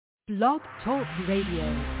Blog Talk Radio.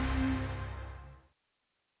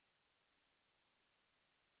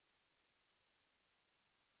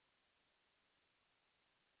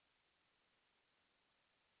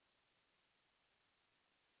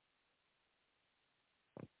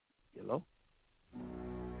 Hello?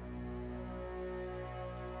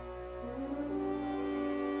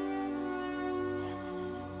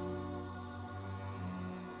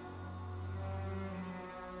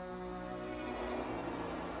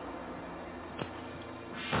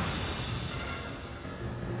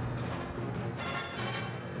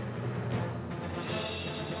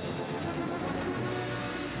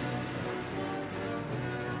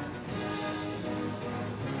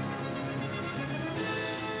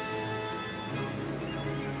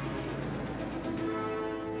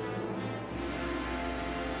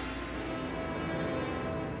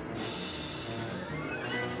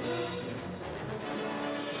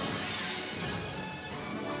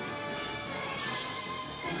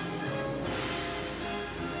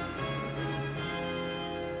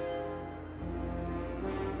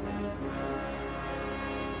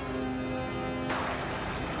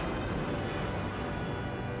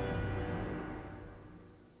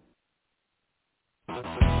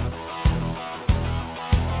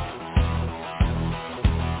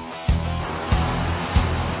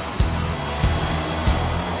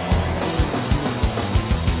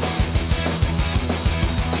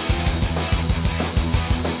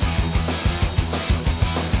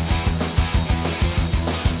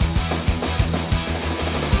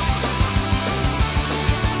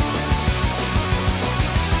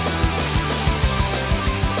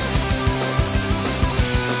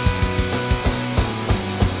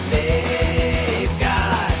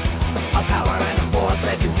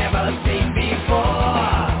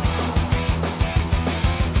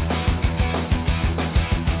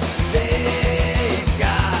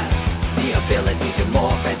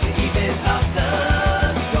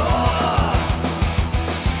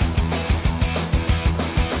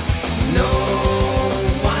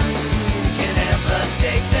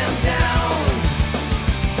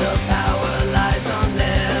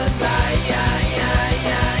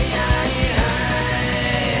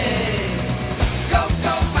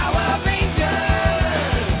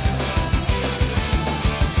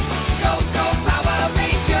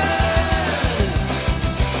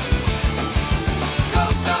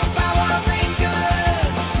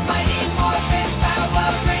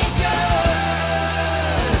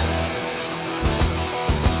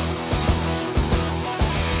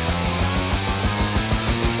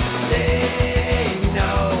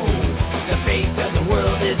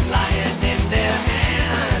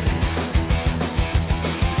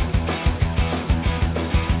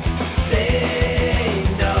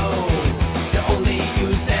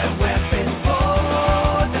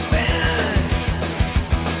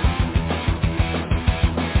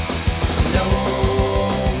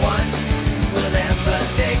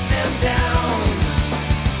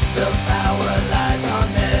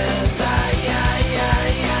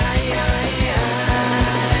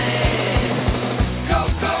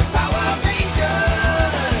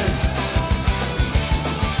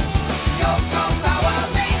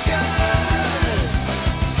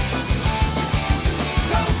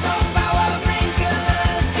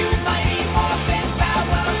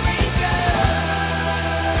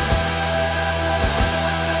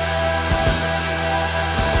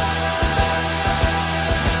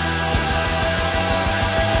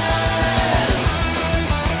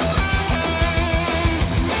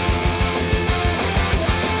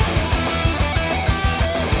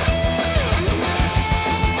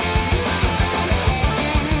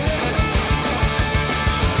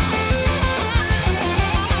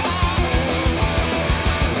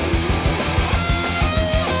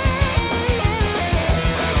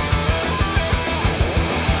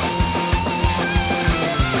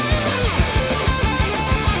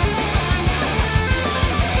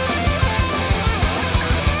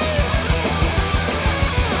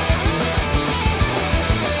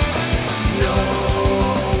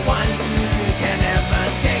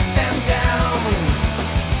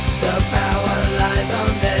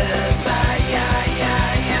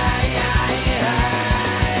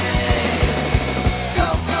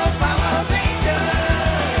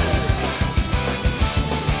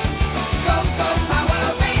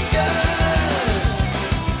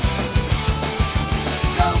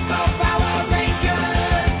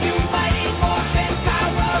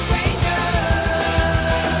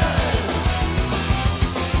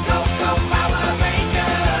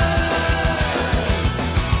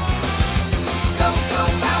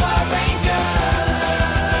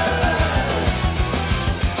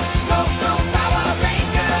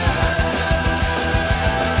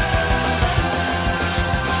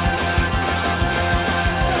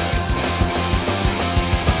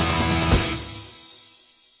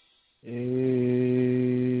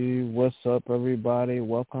 What's up, everybody?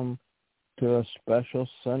 Welcome to a special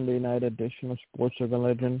Sunday night edition of Sports Urban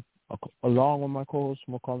Legend. Along with my co-host,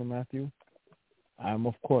 Macaulay Matthew, I'm,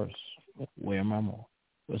 of course, Where Mamo.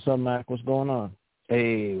 What's up, Mac? What's going on?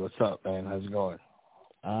 Hey, what's up, man? How's it going?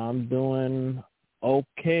 I'm doing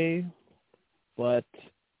okay, but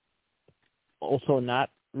also not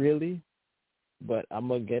really. But I'm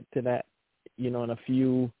going to get to that, in a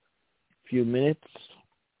few minutes.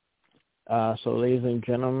 So, ladies and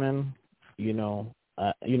gentlemen,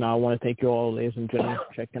 I want to thank you all, ladies and gentlemen,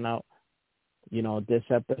 for checking out, this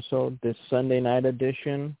episode, this Sunday night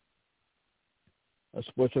edition of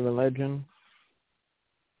Sports Urban Legend.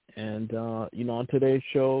 And, on today's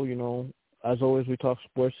show, as always, we talk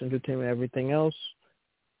sports, entertainment, everything else.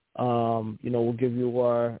 We'll give you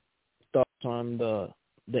our thoughts on the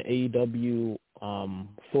AEW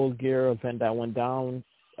Full Gear event that went down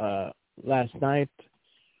last night.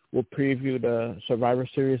 We'll preview the Survivor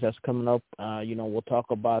Series that's coming up. We'll talk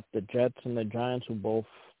about the Jets and the Giants, who both,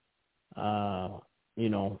 had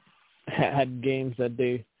games that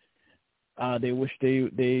they wish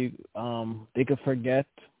they could forget.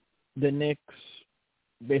 The Knicks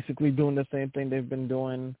basically doing the same thing they've been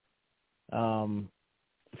doing for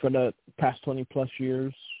the past 20-plus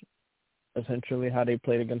years, essentially how they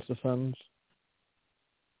played against the Suns.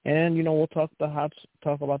 And, we'll talk about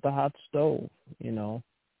the hot stove,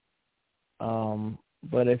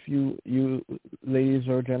 But if you ladies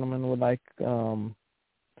or gentlemen would like to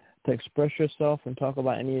express yourself and talk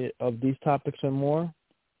about any of these topics and more,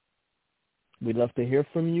 we'd love to hear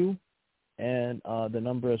from you. And the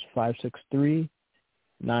number is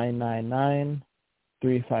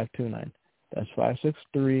 563-999-3529. That's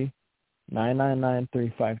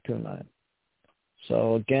 563-999-3529.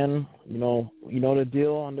 So again, you know the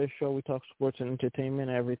deal on this show. We talk sports and entertainment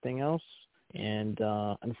and everything else. And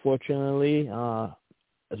unfortunately,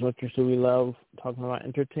 as much as we love talking about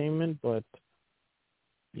entertainment, but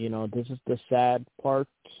this is the sad part,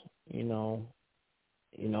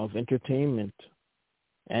 of entertainment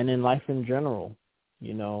and in life in general.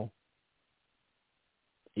 It's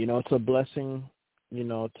a blessing,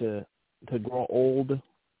 to grow old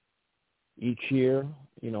each year.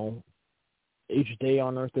 Each day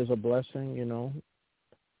on earth is a blessing,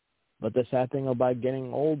 But the sad thing about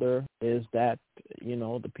getting older is that,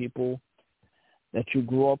 the people that you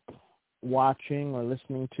grew up watching or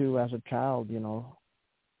listening to as a child,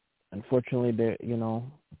 unfortunately they're no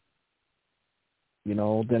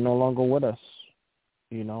longer with us,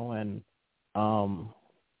 and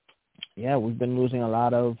we've been losing a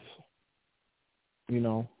lot of,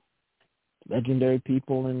 legendary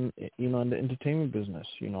people in the entertainment business,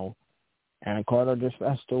 Aaron Carter just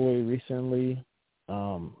passed away recently,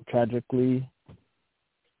 tragically.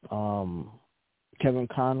 Kevin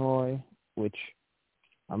Conroy, which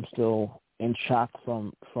I'm still in shock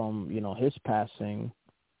from his passing,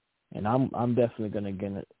 and I'm definitely gonna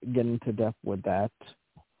get into depth with that.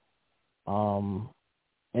 And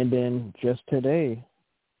then just today,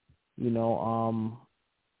 the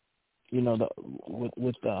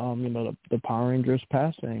Power Rangers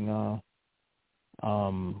passing,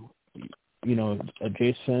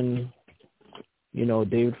 Jason,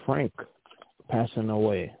 David Frank passing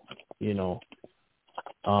away,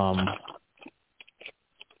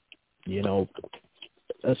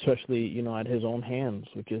 especially, at his own hands,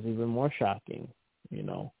 which is even more shocking,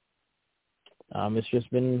 it's just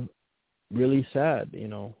been really sad,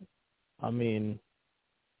 I'd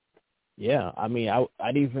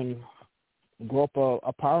even grew up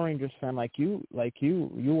a Power Rangers fan like you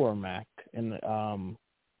were, Mac, and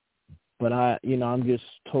but I'm just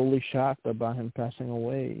totally shocked about him passing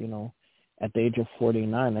away, at the age of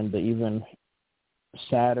 49, and the even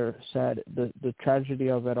sad, the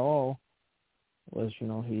tragedy of it all was,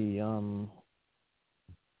 he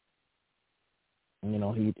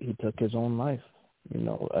took his own life,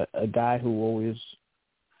 a guy who always,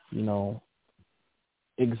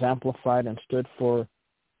 exemplified and stood for,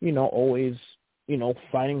 always,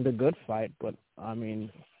 fighting the good fight. But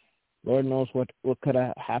Lord knows what could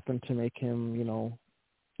have happened to make him,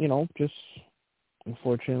 just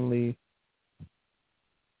unfortunately,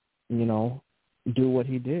 do what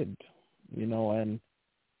he did, and,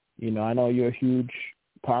 I know you're a huge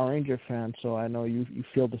Power Ranger fan, so I know you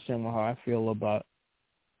feel the same way how I feel about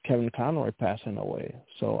Kevin Conroy passing away.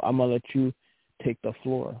 So I'm going to let you take the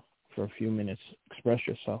floor for a few minutes, express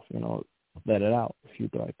yourself, let it out if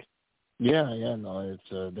you'd like. Yeah, no, it's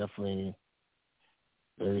definitely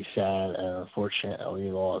very sad and unfortunate that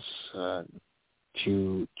we lost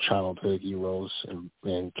two childhood heroes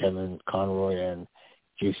in Kevin Conroy and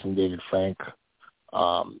Jason David Frank.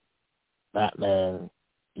 That man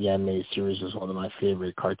the animated series was one of my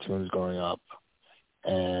favorite cartoons growing up.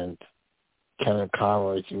 And Kevin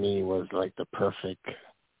Conroy, to me, was like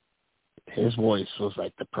his voice was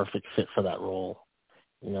like the perfect fit for that role.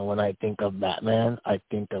 You know, when I think of Batman, I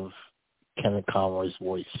think of Kevin Conroy's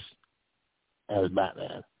voice as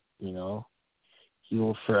Batman. You know, he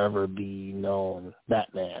will forever be known,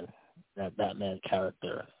 Batman, that Batman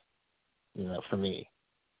character, you know, for me.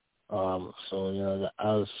 So, you know,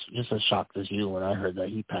 I was just as shocked as you when I heard that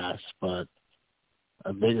he passed, but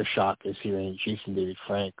a bigger shock is hearing Jason David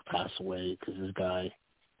Frank pass away, because this guy,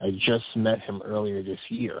 I just met him earlier this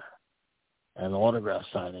year at an autograph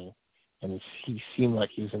signing, and he seemed like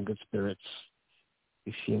he was in good spirits.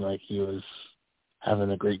 He seemed like he was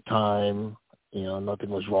having a great time. You know, nothing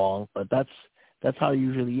was wrong. But that's how it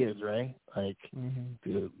usually is, right? Like,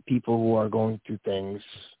 the people who are going through things,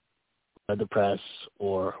 are depressed,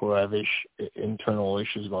 or who have internal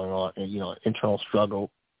issues going on, and, you know, internal struggle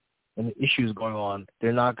and issues going on,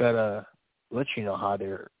 they're not gonna let you know how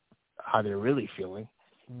they're really feeling,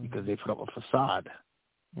 because they put up a facade.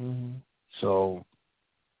 So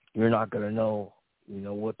you're not gonna know, you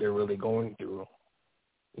know, what they're really going through,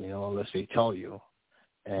 you know, unless they tell you.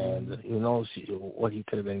 And who knows what he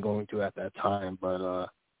could have been going through at that time. But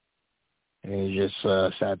it's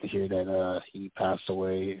just sad to hear that he passed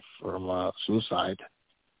away from suicide.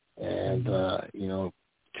 And you know,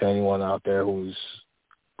 to anyone out there who's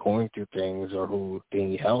going through things or who they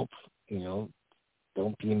need help, you know,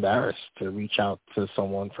 don't be embarrassed to reach out to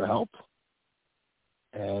someone for help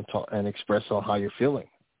and talk, and express on how you're feeling,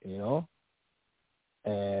 you know,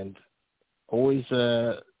 and always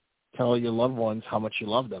tell your loved ones how much you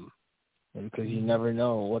love them, because you never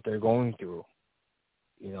know what they're going through,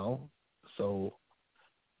 you know. So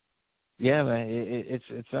yeah, man, it's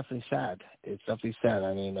definitely sad. It's definitely sad.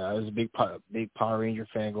 I mean, I was a big Power Ranger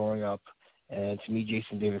fan growing up, and to me,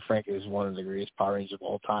 Jason David Frank is one of the greatest Power Rangers of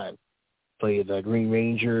all time. Played the Green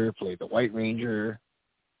Ranger, played the White Ranger,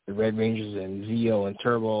 the Red Rangers, and Zeo and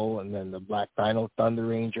Turbo, and then the Black Dino Thunder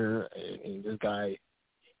Ranger. I mean, this guy,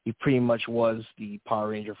 he pretty much was the Power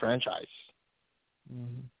Ranger franchise.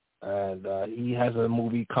 And he has a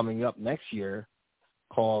movie coming up next year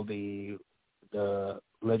called the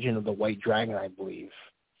Legend of the White Dragon, I believe.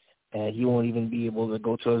 And he won't even be able to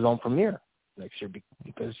go to his own premiere next year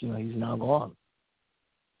because, you know, he's now gone.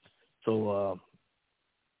 So,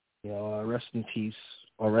 you know, rest in peace,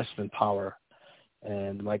 or rest in power.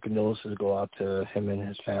 And my condolences go out to him and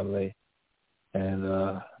his family.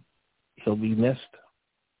 And he'll be missed.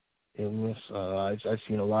 He'll miss. I've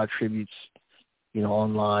seen a lot of tributes, you know,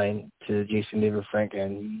 online to Jason David Frank,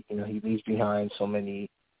 and he leaves behind so many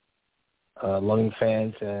loving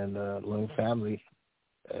fans and loving family,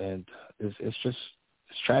 and it's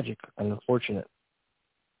tragic and unfortunate.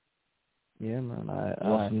 Yeah, man.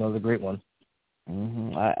 Lost another great one.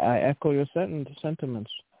 I echo your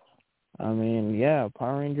sentiments. I mean, yeah,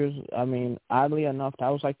 Power Rangers. I mean, oddly enough, that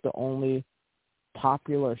was like the only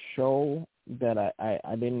popular show that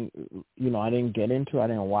I didn't, you know, I didn't get into. I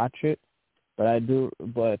didn't watch it, but I do.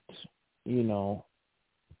 But you know,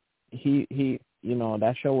 he you know,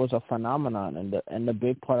 that show was a phenomenon, and the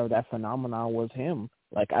big part of that phenomenon was him.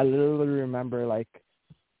 Like, I literally remember, like,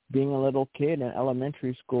 being a little kid in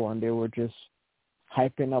elementary school, and they were just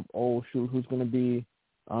hyping up, oh shoot, who's gonna be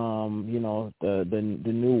you know, the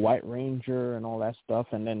new White Ranger and all that stuff.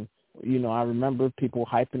 And then, you know, I remember people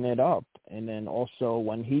hyping it up. And then also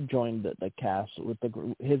when he joined the cast with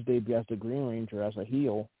his debut as the Green Ranger, as a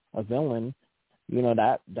heel, a villain, you know,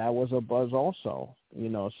 that was a buzz also, you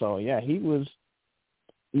know. So yeah, he was,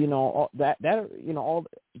 you know, that you know, all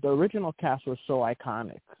the original cast was so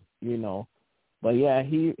iconic, you know. But yeah,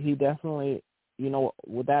 he definitely, you know,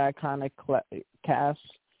 with that iconic cast,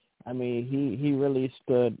 I mean, he really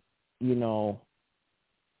stood,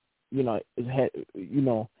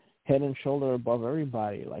 head and shoulder above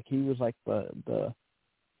everybody. Like, he was like the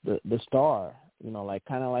star, you know, like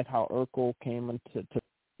kind of like how Urkel came into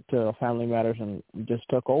Family Matters and just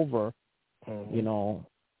took over. You know,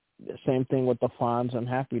 same thing with the Fonz and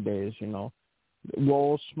Happy Days. You know,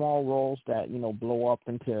 small roles that, you know, blow up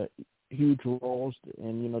into huge roles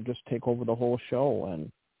and, you know, just take over the whole show.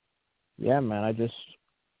 And yeah, man, I just,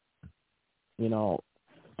 you know,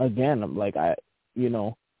 again, I'm like,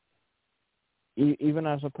 even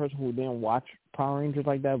as a person who didn't watch Power Rangers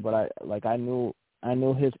like that, but I knew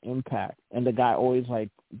his impact, and the guy always like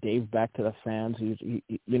gave back to the fans. He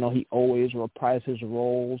always reprised his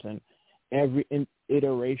roles, and every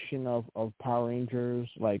iteration of Power Rangers,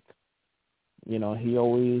 like, you know, he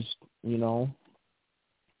always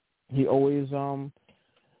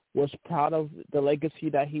was proud of the legacy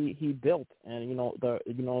that he built, and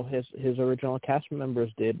his original cast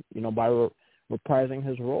members did, by reprising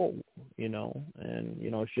his role, and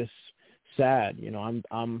it's just sad. I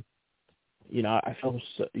feel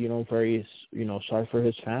very sorry for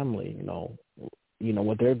his family,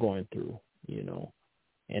 what they're going through,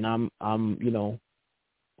 and I'm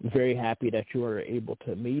very happy that you were able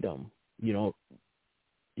to meet him,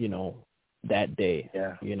 that day,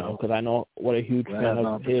 Yeah. because I know what a huge fan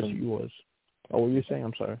of his he was. Oh, what were you saying?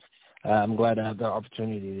 I'm sorry. I'm glad I had the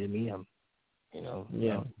opportunity to meet him.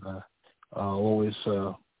 Yeah. I'll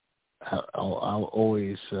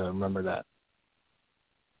always remember that.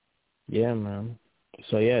 Yeah, man.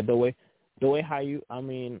 So yeah, the way how you, I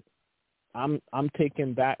mean, I'm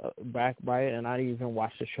taken back by it, and I didn't even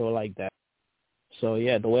watch the show like that. So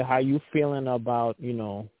yeah, the way how you feeling about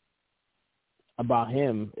about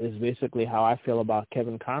him is basically how I feel about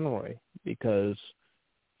Kevin Conroy, because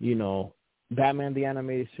Batman the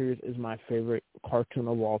Animated Series is my favorite cartoon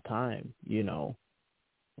of all time.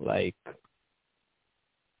 Like,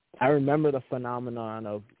 I remember the phenomenon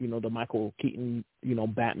of the Michael Keaton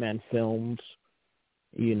Batman films,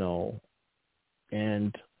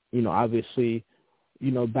 and obviously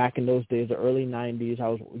back in those days, the early 90s, I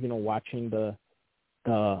was watching the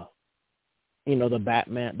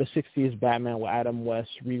Batman, the 60s Batman with Adam West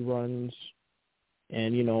reruns.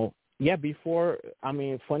 And, before, I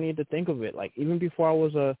mean, funny to think of it, like, even before I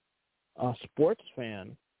was a sports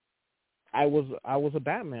fan, I was a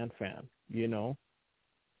Batman fan,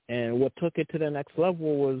 And what took it to the next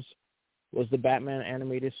level was the Batman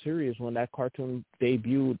animated series, when that cartoon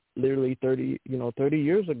debuted literally 30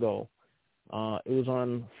 years ago. It was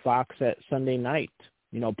on Fox at Sunday night,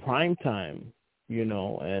 prime time,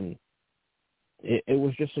 and it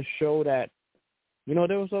was just a show that,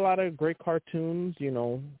 there was a lot of great cartoons, in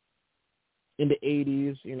the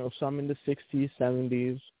 80s, some in the 60s,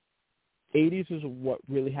 70s. 80s is what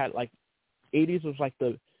really had, 80s was like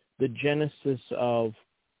the genesis of,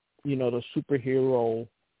 the superhero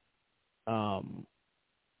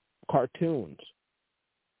cartoons.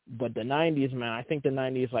 But the 90s, man, I think the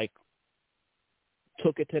 90s,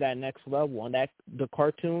 took it to that next level. And the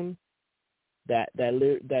cartoon that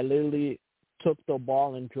literally took the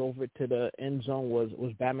ball and drove it to the end zone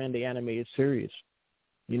was Batman the Animated Series.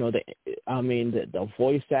 The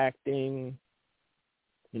voice acting,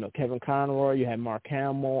 Kevin Conroy, you had Mark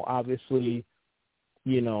Hamill, obviously,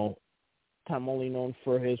 Tom only known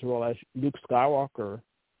for his role as Luke Skywalker.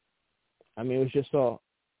 I mean, it was just a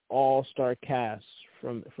all-star cast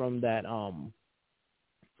from that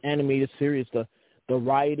animated series. The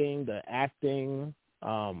writing, the acting,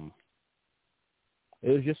 it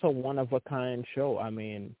was just a one-of-a-kind show. I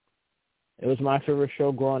mean, it was my favorite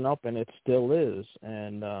show growing up, and it still is.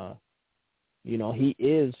 And, he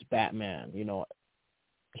is Batman, So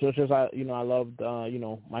it's just, I loved,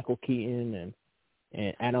 Michael Keaton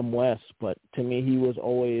and Adam West. But to me,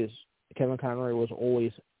 Kevin Conroy was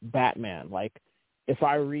always Batman. Like, if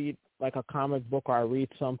I read, a comic book, or I read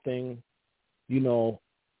something,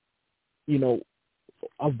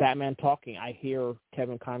 of Batman talking, I hear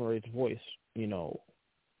Kevin Conroy's voice,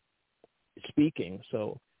 speaking.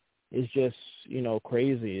 So it's just,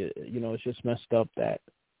 crazy. It's just messed up that,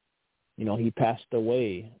 he passed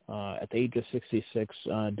away at the age of 66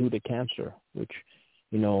 due to cancer, which,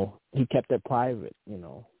 he kept it private,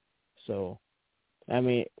 So, I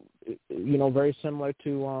mean, very similar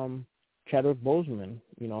to Chadwick Boseman,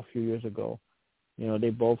 a few years ago. They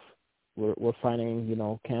both were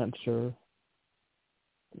fighting, cancer.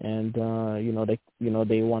 And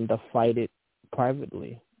they wanted to fight it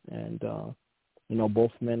privately, and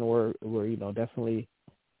both men were definitely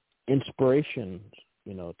inspirations,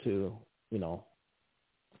 to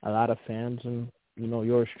a lot of fans, and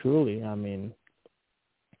yours truly. I mean,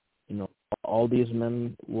 all these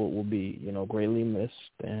men will be greatly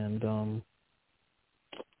missed, and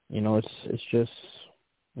it's just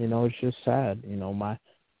it's just sad.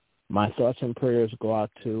 My thoughts and prayers go out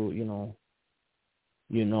to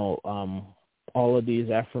all of these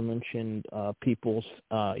aforementioned people's,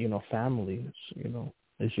 families.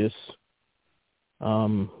 It's just,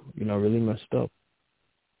 really messed up.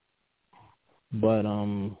 But,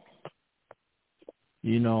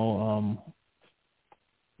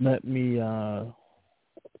 let me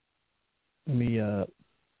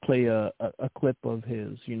play a clip of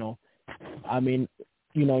his. I mean,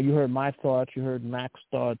 you heard my thoughts, you heard Mac's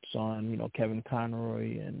thoughts on, Kevin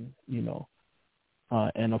Conroy, and,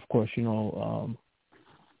 and of course,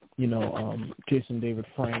 Jason David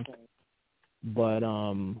Frank. But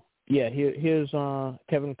here's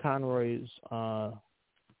Kevin Conroy's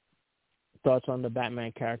thoughts on the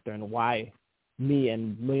Batman character and why me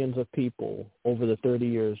and millions of people over the 30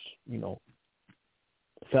 years,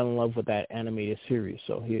 fell in love with that animated series.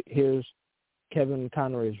 So here's Kevin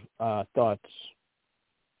Conroy's thoughts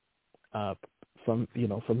from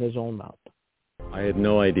his own mouth. I had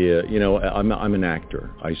no idea. I'm an actor.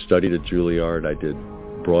 I studied at Juilliard. I did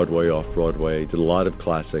Broadway, off-Broadway, did a lot of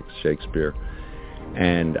classics, Shakespeare.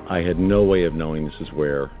 And I had no way of knowing this is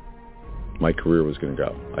where my career was going to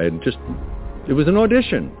go. It was an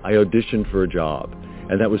audition. I auditioned for a job.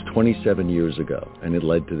 And that was 27 years ago. And it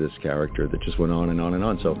led to this character that just went on and on and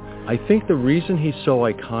on. So I think the reason he's so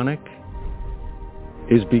iconic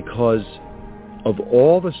is because of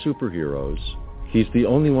all the superheroes, he's the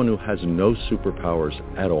only one who has no superpowers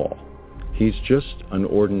at all. He's just an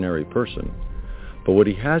ordinary person. But what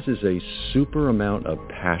he has is a super amount of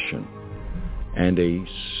passion and a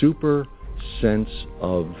super sense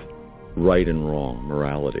of right and wrong,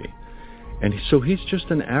 morality. And so he's just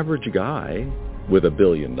an average guy with $1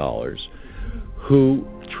 billion who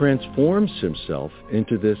transforms himself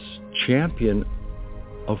into this champion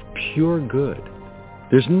of pure good.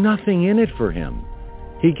 There's nothing in it for him.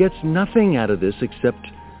 He gets nothing out of this except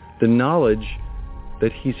the knowledge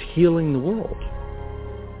that he's healing the world.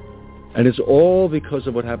 And it's all because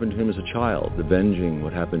of what happened to him as a child, avenging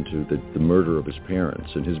what happened to the murder of his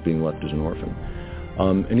parents and his being left as an orphan.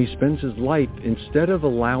 And he spends his life, instead of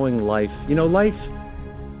allowing life,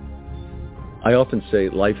 I often say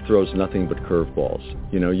life throws nothing but curveballs.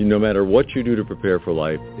 No matter what you do to prepare for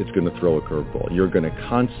life, it's going to throw a curveball. You're going to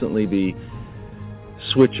constantly be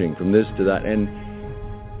switching from this to that. And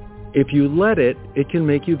if you let it, it can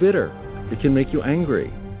make you bitter. It can make you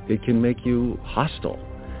angry. It can make you hostile.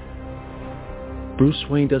 Bruce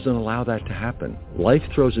Wayne doesn't allow that to happen. Life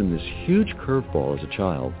throws him this huge curveball as a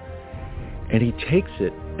child, and he takes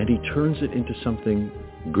it and he turns it into something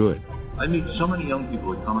good. I meet so many young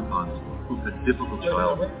people at Comic-Cons who've had difficult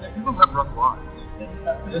childhoods. People have rough lives.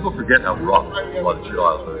 People forget how rough a lot of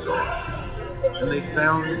childhoods are. And they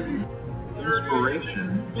found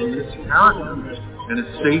inspiration in this character and a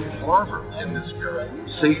safe harbor in this character,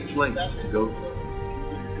 safe place to go to.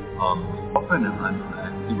 Often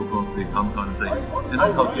people come to the Comic-Con and say, "Can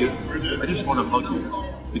I hug you? I just want to hug you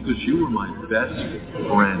because you were my best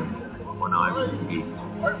friend when I was 8,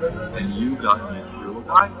 and you got me through." A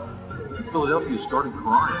guy in Philadelphia started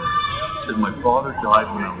crying. He said, "My father died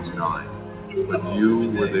when I was 9, but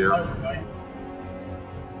you were there for me."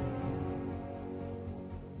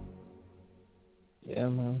 Yeah,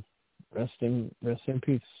 man. Rest in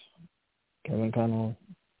peace, Kevin Conroy.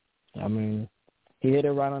 I mean, he hit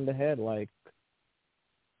it right on the head.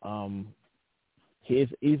 He is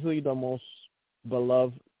easily the most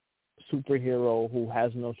beloved superhero who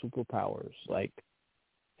has no superpowers. Like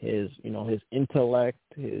his intellect,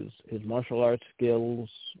 his martial arts skills,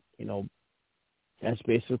 that's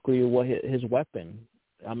basically what his weapon.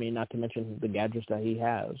 I mean, not to mention the gadgets that he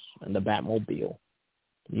has and the Batmobile,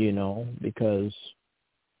 because,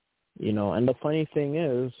 and the funny thing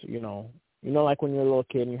is, like when you're a little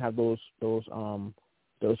kid and you have those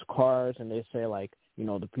cards and they say like,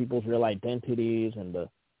 the people's real identities and the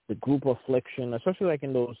group affliction, especially like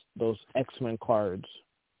in those X-Men cards.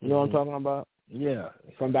 You know what I'm talking about? Yeah.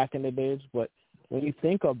 From back in the days. But when you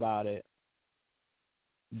think about it,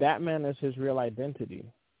 Batman is his real identity.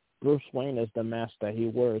 Bruce Wayne is the mask that he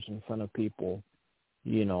wears in front of people,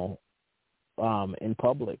 in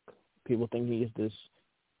public. People think he's this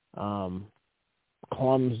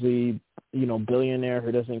clumsy, billionaire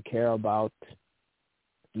who doesn't care about,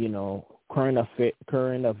 current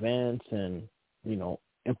events and,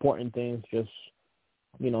 important things.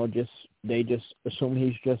 They just assume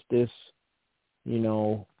he's just this,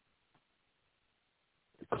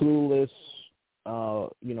 clueless,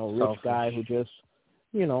 rich guy who just,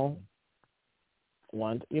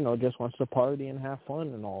 wants to party and have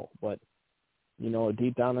fun and all. But,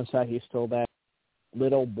 deep down inside, he's still that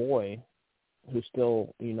little boy who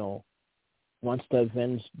still, wants to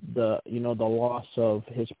avenge the loss of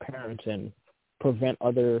his parents and prevent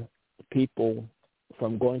other people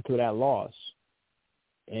from going through that loss.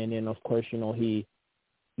 And then, of course, he,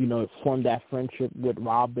 formed that friendship with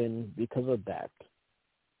Robin because of that,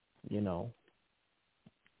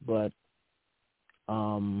 But,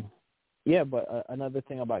 but another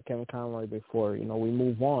thing about Kevin Conroy before, we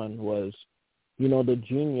move on was, the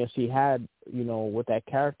genius he had, with that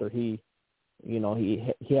character. He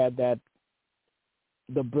had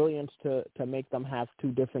the brilliance to make them have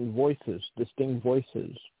two different voices, distinct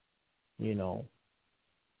voices,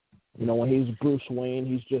 when he's Bruce Wayne,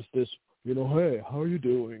 he's just this, hey, how you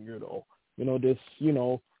doing? This,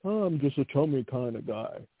 I'm just a chummy kind of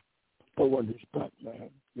guy. put one respect, man.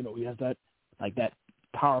 You know, he has that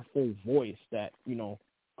powerful voice that, you know,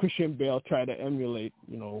 Christian Bale tried to emulate,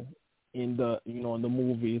 you know, in the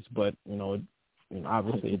movies, but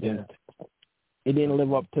obviously it didn't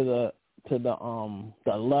live up to the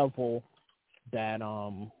level that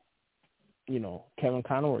Kevin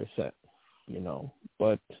Conroy set,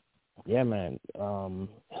 but yeah, man,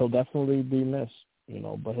 he'll definitely be missed,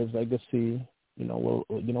 but his legacy, will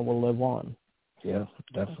live on. Yeah,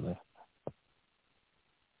 definitely.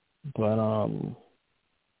 But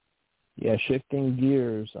yeah, shifting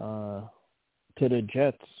gears to the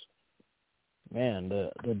Jets. Man,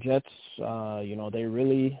 the Jets, they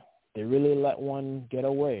really let one get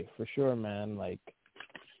away for sure, man. Like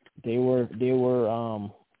they were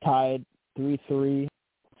tied 3-3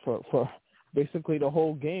 for basically the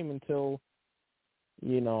whole game until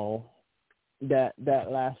that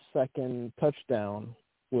last second touchdown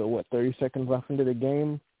with 30 seconds left into the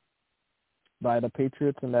game by the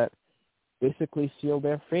Patriots, and that basically sealed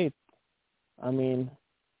their fate. I mean,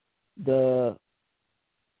 the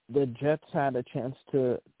Jets had a chance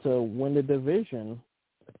to win the division,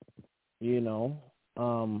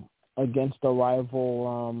 against the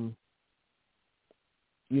rival,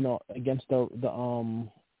 against their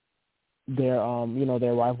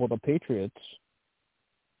rival, the Patriots,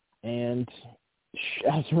 and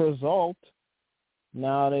as a result,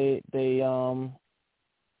 now they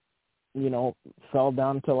fell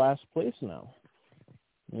down to last place now.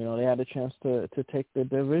 They had a chance to take the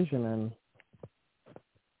division, and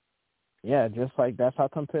yeah, just like that's how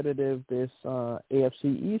competitive this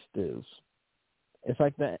AFC East is. It's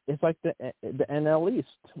like the NL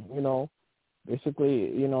East,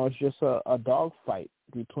 Basically, it's just a dogfight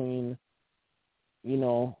between,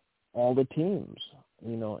 all the teams,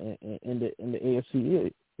 in the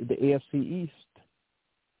AFC East,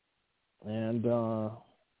 and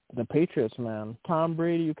the Patriots, man. Tom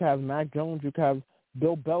Brady, you could have Mac Jones, you could have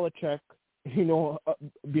Bill Belichick,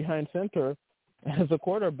 behind center as a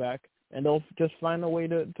quarterback, and they'll just find a way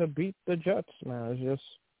to beat the Jets, man. It's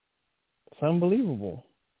unbelievable.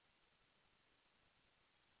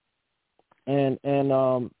 And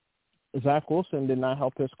Zach Wilson did not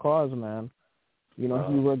help his cause, man. He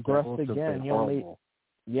regressed again. He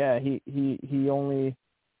only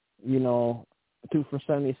threw for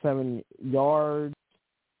 77 yards.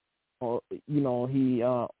 Or he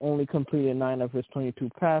only completed 9 of his 22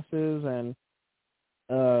 passes, and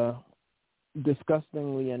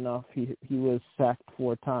disgustingly enough, he was sacked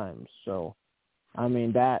 4 times. So, I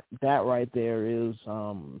mean, that right there is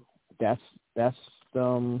that's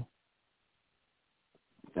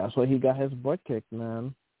why he got his butt kicked,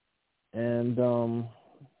 man. And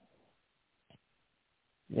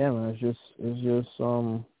yeah, man, it's just it's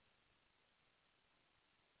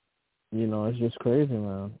just crazy,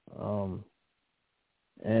 man.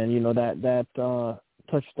 And that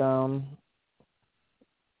touchdown,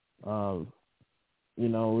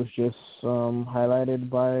 was just highlighted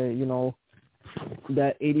by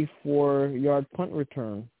that 84-yard punt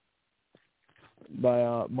return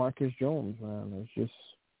by Marcus Jones, man.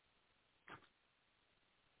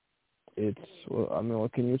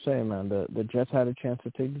 What can you say, man? The Jets had a chance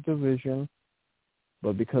to take the division,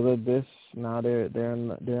 but because of this, now they're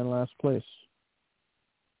in last place.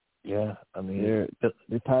 Yeah, I mean they're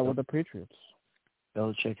tied with the Patriots.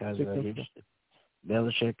 Belichick has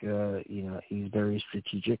Belichick, he's very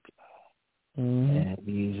strategic, and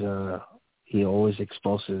he always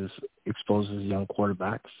exposes young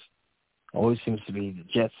quarterbacks. Always seems to be the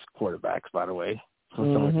Jets quarterbacks, by the way, for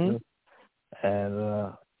some reason.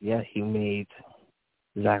 And he made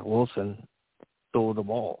Zach Wilson throw the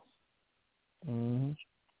ball. And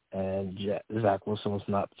Zach Wilson was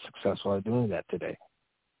not successful at doing that today.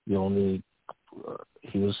 He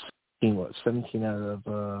was 17 out of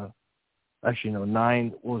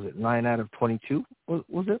 9. What was it? 9 out of 22?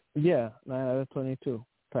 Was it? Yeah, 9 out of 22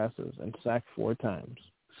 passes and sacked 4 times.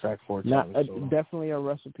 Definitely a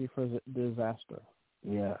recipe for disaster.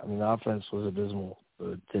 Yeah, I mean the offense was abysmal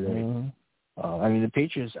today. The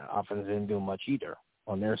Patriots' offense didn't do much either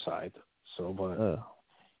on their side. So, but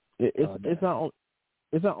it's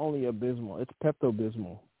not only abysmal; it's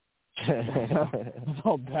Pepto-Bismol. That's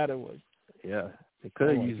how bad it was. Yeah, they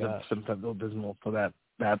could have used some Pepto-Bismol for that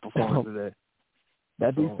bad performance today.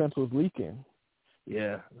 That defense was leaking.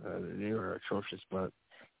 Yeah, they were atrocious. But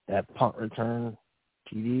that punt return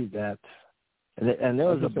TD, and there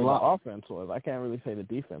was a block. The offense was. I can't really say the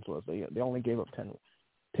defense was. They only gave up 10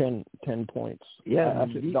 points. Yeah,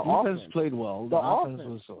 the offense played well. The offense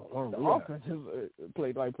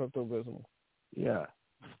played like Pepto-Bismol. Yeah.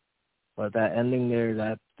 But that ending there,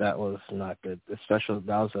 that was not good. That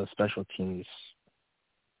was a special teams.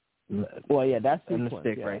 Well, yeah, that's a sequence,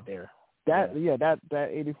 mistake yeah. right there. That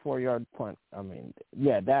 84-yard punt. I mean,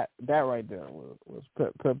 yeah, that right there was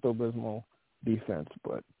Pepto-Bismol defense.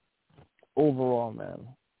 But overall, man,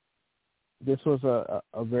 this was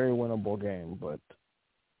a very winnable game. But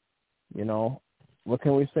you know, what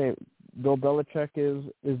can we say? Bill Belichick is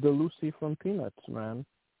the Lucy from Peanuts, man.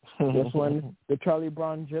 Just when the Charlie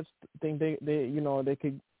Brown Jets think they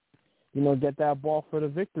could, get that ball for the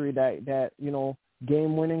victory, that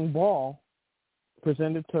game-winning ball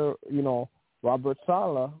presented to, Robert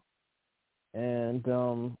Saleh, and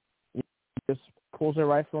he just pulls it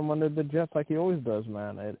right from under the Jets like he always does,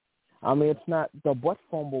 man. It's not the butt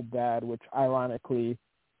fumble bad, which ironically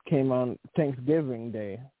came on Thanksgiving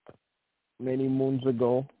Day many moons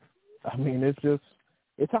ago. I mean, it's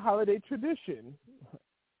a holiday tradition.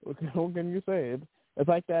 What can you say? It's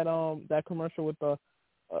like that commercial with the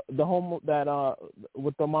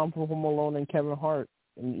with the mom from Home Alone and Kevin Hart,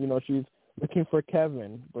 and she's looking for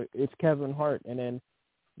Kevin, but it's Kevin Hart, and then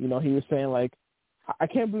he was saying like, I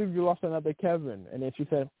can't believe you lost another Kevin, and then she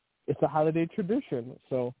said it's a holiday tradition.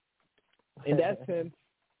 So in that sense,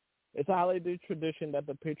 it's a holiday tradition that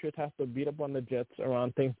the Patriots have to beat up on the Jets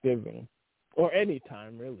around Thanksgiving or any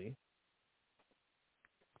time really.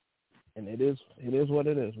 And it is what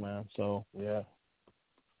it is, man. So yeah,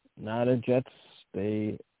 now the Jets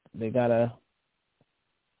they gotta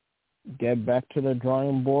get back to the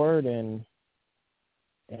drawing board and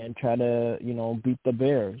try to beat the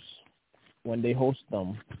Bears when they host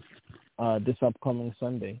them this upcoming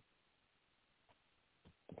Sunday.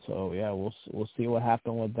 So yeah, we'll see what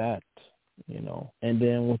happens with that, And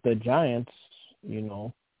then with the Giants,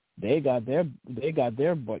 they got their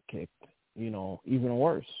butt kicked, even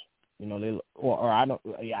worse. It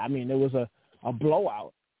was a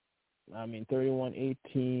blowout. I mean,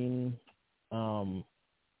 31-18.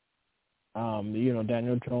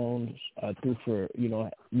 Daniel Jones threw for he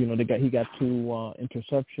got 2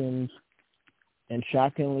 interceptions, and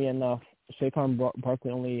shockingly enough, Saquon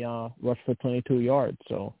Barkley only rushed for 22 yards.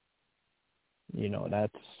 So,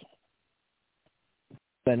 that's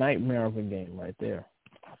the nightmare of a game right there.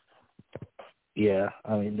 Yeah,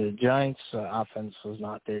 I mean, the Giants' offense was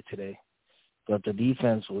not there today, but the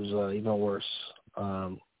defense was even worse.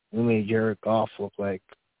 We made Jared Goff look like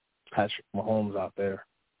Patrick Mahomes out there.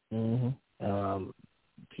 Mm-hmm.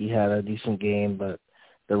 He had a decent game, but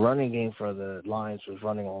the running game for the Lions was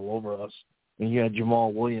running all over us. And you had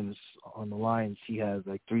Jamal Williams on the Lions. He had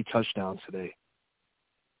like 3 touchdowns today.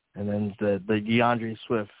 And then the DeAndre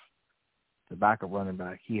Swift, the backup running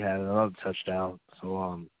back, he had another touchdown.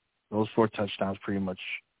 So those 4 touchdowns pretty much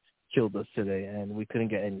killed us today, and we couldn't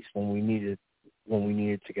get any when we needed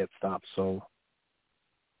to get stopped. So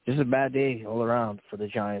just a bad day all around for the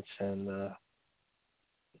Giants, and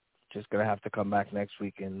just gonna have to come back next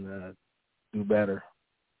week and do better,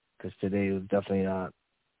 because today was definitely not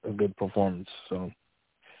a good performance. So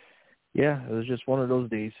yeah, it was just one of those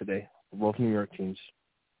days today for both New York teams.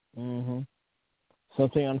 Mhm.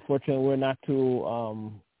 Something unfortunate. We're not too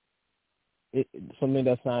something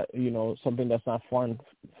that's not foreign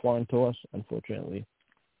to us, unfortunately.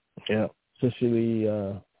 Yeah. Especially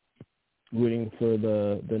rooting for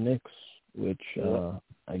the Knicks, which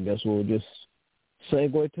I guess we'll just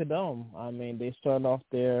segue to them. I mean, they start off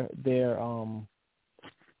their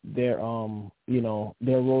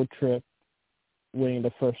road trip winning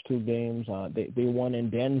the first 2 games. They won in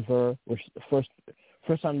Denver, which the first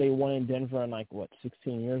time they won in Denver in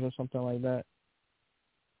 16 years or something like that.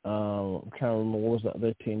 I'm trying to remember what was the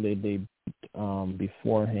other team they beat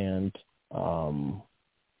beforehand.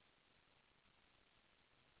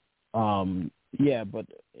 Yeah, but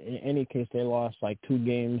in any case, they lost 2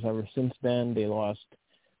 games ever since then. They lost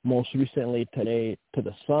most recently today to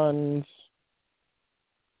the Suns.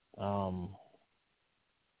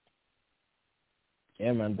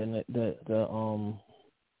 Yeah, man. Then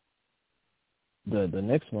the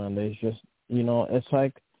Knicks, man. They just it's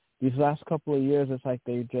like these last couple of years. It's like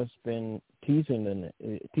they've just been teasing the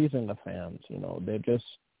fans. They're just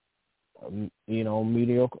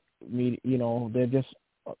mediocre. They're just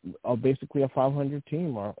basically a 500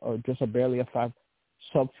 team, or just barely a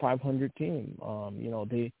sub 500 team.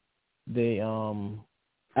 They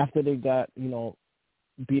after they got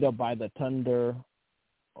beat up by the Thunder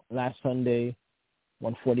last Sunday,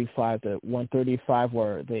 145 to 135,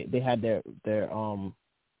 where they had their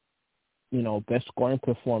best scoring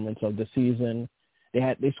performance of the season.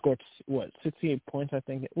 They scored 68 points, I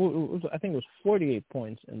think. It was 48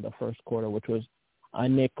 points in the first quarter, which was a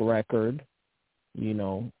Knick record.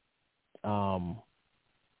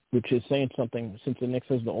 which is saying something since the Knicks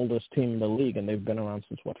is the oldest team in the league, and they've been around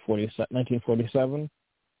since, 1947?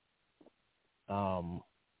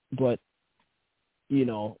 But, you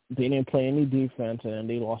know, they didn't play any defense, and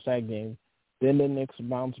they lost that game. Then the Knicks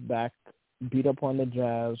bounced back, beat up on the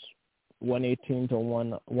Jazz, 118 to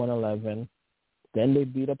 111. Then they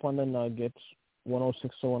beat up on the Nuggets,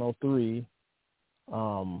 106 to 103.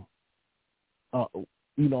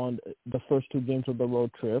 You know, on the first two games of the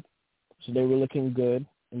road trip. So they were looking good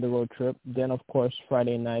in the road trip. Then, of course,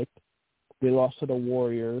 Friday night, they lost to the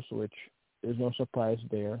Warriors, which is no surprise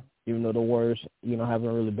there, even though the Warriors, you know,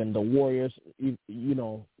 haven't really been the Warriors, you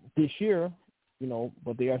know, this year, you know,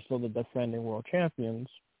 but they are still the defending world champions.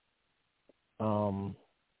 So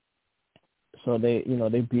they, you know,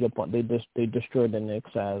 they beat up on, they destroyed the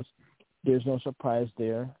Knicks, as there's no surprise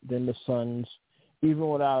there. Then the Suns, even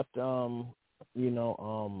without,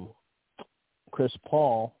 Chris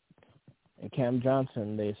Paul and Cam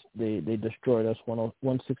Johnson, they destroyed us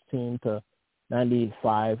 116 to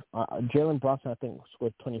 95. Jalen Brunson, I think,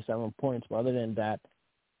 scored 27 points. But other than that,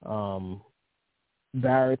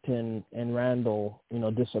 Barrett and Randall, you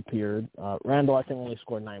know, disappeared. Randall, I think, only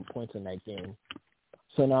scored 9 points in that game.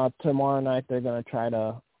 So now tomorrow night they're going to try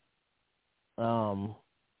to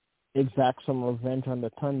exact some revenge on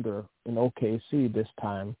the Thunder in OKC this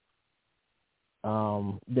time.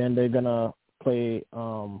 Then they're going to play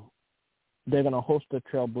they're going to host the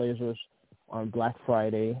Trailblazers on Black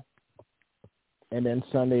Friday. And then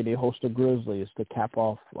Sunday they host the Grizzlies to cap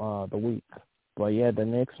off the week. But, yeah, the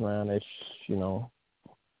Knicks, man, it's, you know,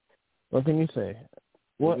 what can you say?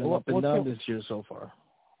 What been done this year so far?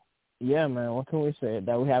 Yeah, man, what can we say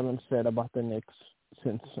that we haven't said about the Knicks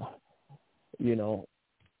since,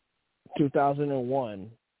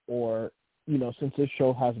 2001, or, since this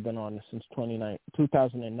show has been on since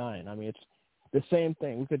 2009. I mean, it's the same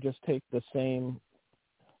thing. We could just take the same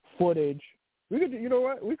footage. We could, you know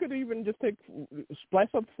what? We could even just splice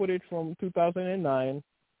up footage from 2009.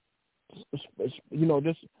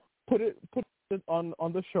 Just put it on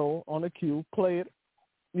the show, on the queue, play it.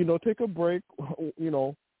 Take a break.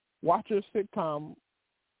 Watch a sitcom.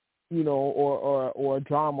 Or a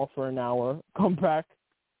drama for an hour. Come back,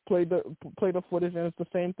 play the footage, and it's the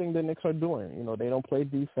same thing the Knicks are doing. They don't play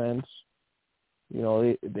defense.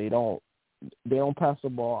 They don't pass the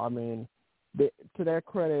ball. I mean, to their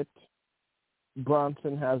credit,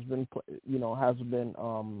 Bronson has been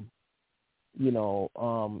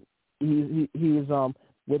he's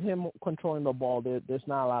with him controlling the ball, there's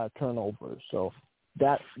not a lot of turnovers. So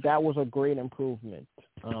that was a great improvement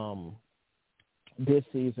this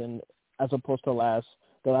season, as opposed to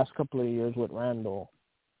the last couple of years with Randall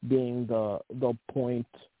being the point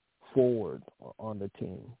forward on the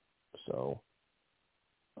team. So,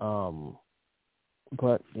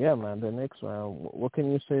 but yeah, man, the Knicks, man. What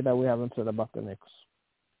can you say that we haven't said about the Knicks?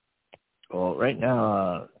 Well, right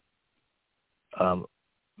now,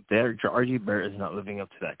 R.J. Barrett is not living up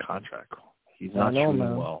to that contract. He's not shooting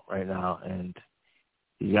well right now, and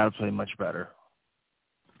he's got to play much better.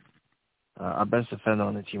 Our best defender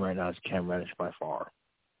on the team right now is Cam Reddish by far.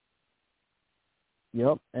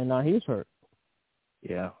 Yep, and now he's hurt.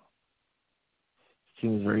 Yeah. His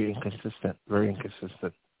team is very inconsistent.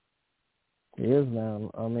 He is, man.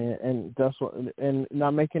 I mean, and that's what. And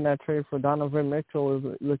not making that trade for Donovan Mitchell is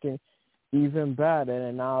looking even bad.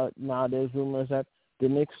 And now there's rumors that the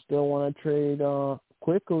Knicks still want to trade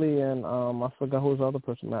quickly. And I forgot who's the other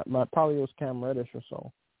person. Probably it was Cam Reddish or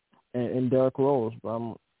so, and Derrick Rose.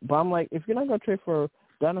 But I'm like, if you're not gonna trade for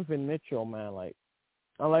Donovan Mitchell, man, I'm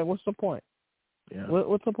like, what's the point? Yeah.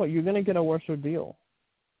 What's the point? You're gonna get a worse deal.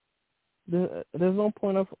 There's no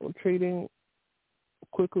point of trading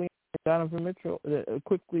quickly. Donovan Mitchell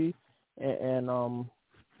quickly, and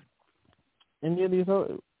any of these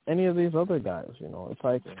other guys, it's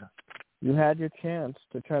like you had your chance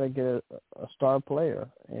to try to get a star player,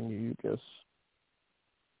 and you just,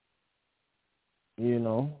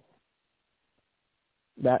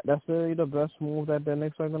 that's really the best move that the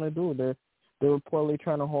Knicks are gonna do. They're reportedly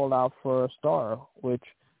trying to hold out for a star, which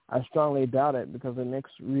I strongly doubt it, because the Knicks'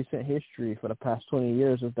 recent history for the past 20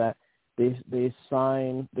 years is that they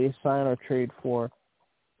sign or trade for,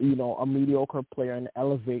 a mediocre player and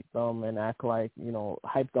elevate them and act like,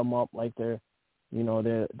 hype them up like they're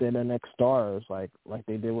the next stars, like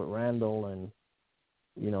they did with Randall and,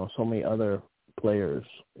 so many other players,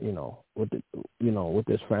 with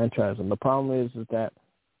this franchise. And the problem is that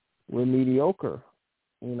we're mediocre.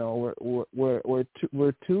 We're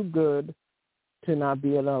too good to not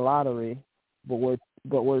be in a lottery, but we're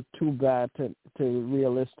too bad to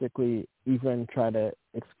realistically even try to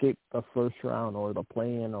escape the first round or the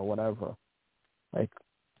play-in or whatever. Like,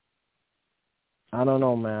 I don't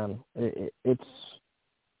know, man. It's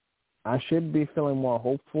I should be feeling more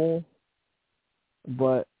hopeful,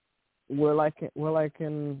 but we're like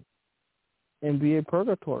in NBA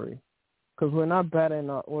purgatory because we're not bad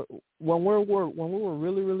enough. When we were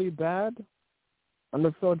really, really bad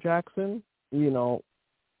under Phil Jackson,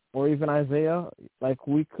 or even Isaiah, like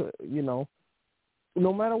we could, no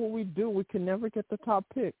matter what we do, we can never get the top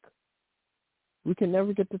pick. We can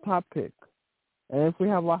never get the top pick, and if we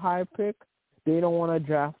have a high pick, they don't want to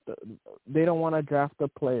draft. They don't want to draft the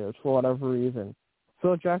players for whatever reason.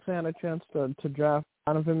 Phil Jackson had a chance to draft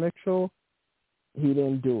Donovan Mitchell. He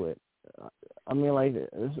didn't do it. I mean, like,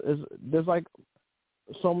 there's like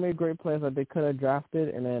so many great players that they could have drafted,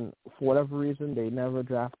 and then for whatever reason they never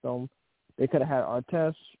draft them. They could have had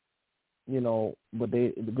Artest, but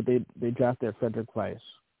they drafted Frederick Weiss.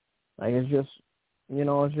 Like, it's just,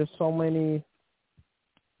 it's just so many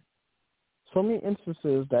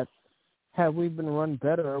instances that had we been run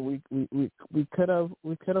better, we could have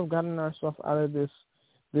gotten ourselves out of this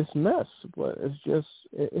mess. But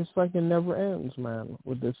it's like it never ends, man.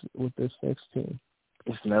 With this Knicks team,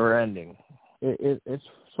 it's never ending. It's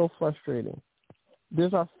so frustrating. This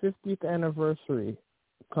is our 50th anniversary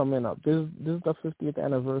coming up. This is the 50th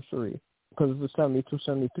anniversary because it's the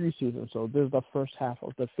 72-73 season. So this is the first half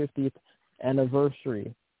of the 50th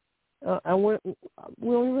anniversary, and we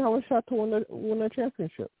don't even have a shot to win a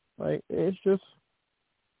championship. Like, it's just,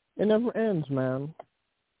 it never ends, man.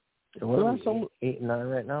 What are we,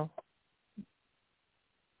 8-9 right now?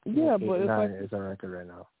 Yeah, but it's like, is our record right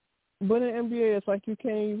now. But in NBA, it's like you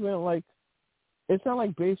can't even, like, it's not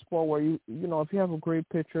like baseball where if you have a great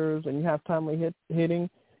pitchers and you have timely hitting,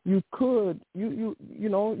 you could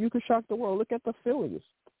shock the world. Look at the Phillies.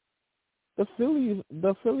 The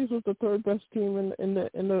Phillies was the third best team in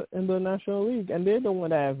the National League, and they're the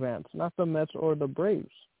one that advanced, not the Mets or the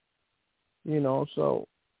Braves. So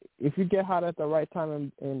if you get hot at the right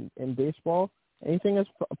time in baseball, anything is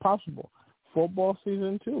possible. Football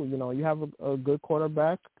season too. You have a good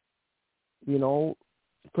quarterback.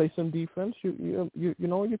 Play some defense. You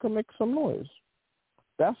can make some noise.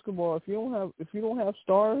 Basketball, if you don't have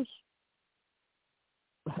stars,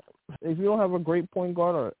 if you don't have a great point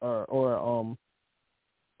guard or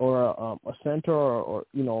a center or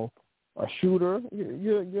a shooter,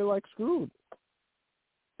 you're like screwed.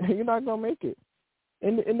 You're not gonna make it.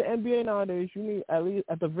 In the NBA nowadays, you need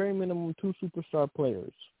at the very minimum 2 superstar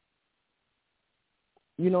players.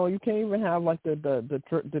 You can't even have like the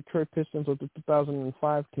Detroit Pistons or the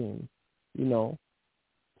 2005 team.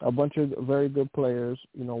 A bunch of very good players,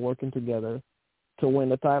 working together to win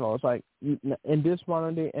the title. It's like in this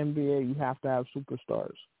modern day NBA, you have to have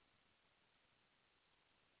superstars.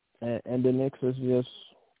 And the Knicks is just,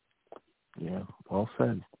 well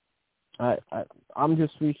said. I'm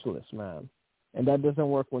just speechless, man. And that doesn't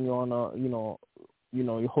work when you're on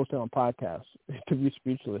you're hosting a podcast to be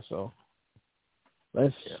speechless. So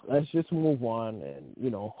let's just move on and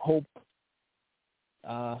hope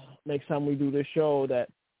next time we do this show that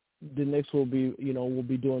the Knicks will be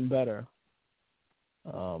doing better.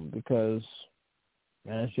 Because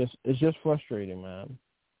man, it's just frustrating, man.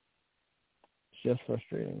 It's just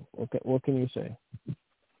frustrating. What can you say?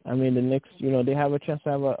 I mean, the Knicks, they have a chance to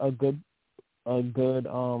have a good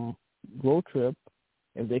road trip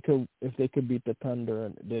if they could beat the Thunder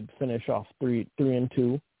and they'd finish off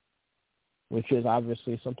 3-2, which is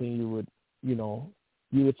obviously something you would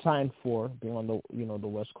sign for, being on the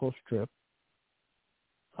West Coast trip.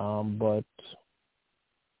 But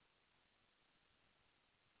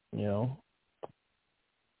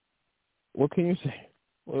what can you say?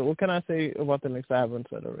 What can I say about the Knicks I haven't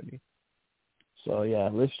said already? So yeah,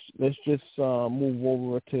 let's just move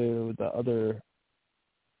over to the other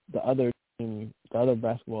team, the other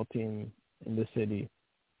basketball team in the city,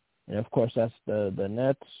 and of course that's the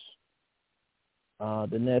Nets.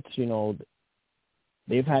 The Nets,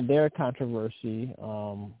 they've had their controversy,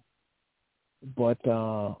 but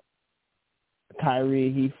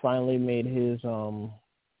Kyrie, he finally made his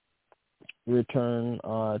return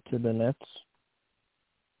to the Nets,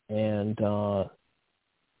 and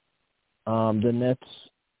the Nets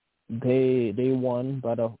they won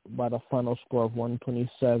by the final score of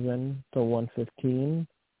 127-115.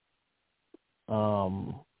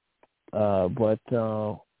 But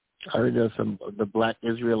I heard the Black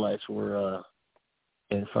Israelites were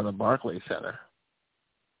in front of Barclays Center,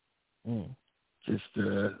 just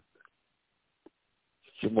to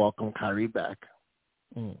welcome Kyrie back.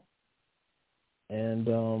 And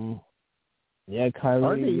Kyrie.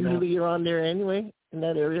 Aren't they usually around there anyway in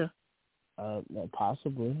that area?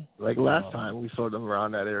 Possibly. Like last time we saw them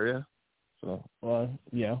around that area. So.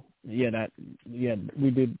 Yeah.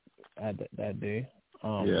 we did add that day.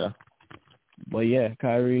 Yeah. But yeah,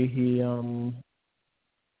 Kyrie, he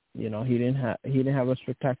didn't have a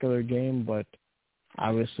spectacular game, but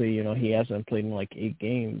obviously, he hasn't played in like 8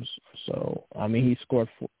 games. So I mean, he scored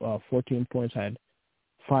 14 points, had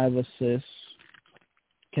 5 assists.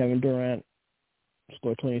 Kevin Durant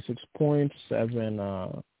scored 26 points, had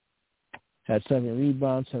 7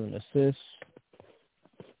 rebounds, 7 assists.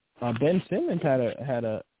 Ben Simmons had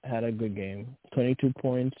a good game, 22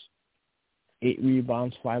 points, 8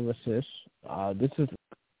 rebounds, 5 assists. This is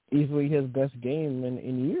easily his best game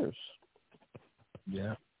in years.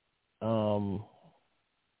 Yeah. The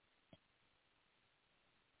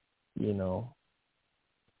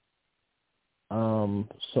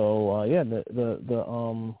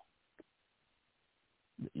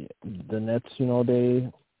Nets,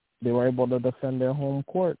 they were able to defend their home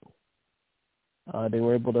court. They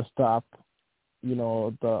were able to stop,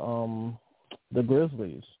 the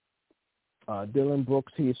Grizzlies. Dylan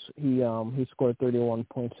Brooks, he scored 31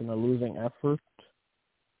 points in a losing effort.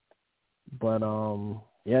 But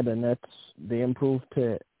the Nets, they improved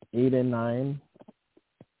to 8-9.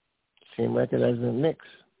 Same record as the Knicks.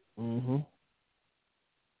 Mhm.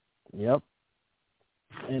 Yep.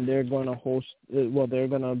 And they're going to they're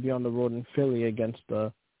going to be on the road in Philly against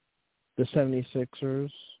the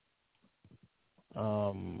 76ers.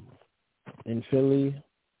 In Philly.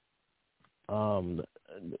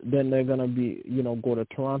 Then they're going to be, go to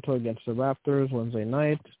Toronto against the Raptors Wednesday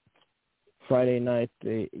night. Friday night,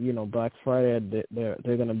 Black Friday, they're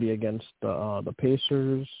going to be against the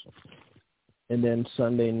Pacers. And then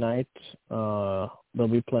Sunday night, they'll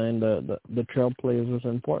be playing the Trailblazers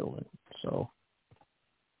in Portland. So,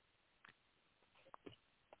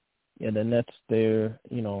 yeah, the Nets, they're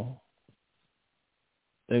going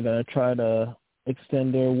to try to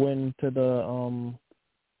extend their win to the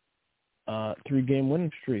 3-game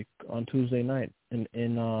winning streak on Tuesday night in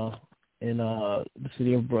the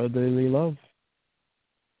city of brotherly love.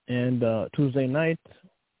 And Tuesday night,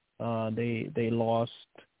 they lost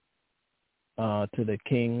to the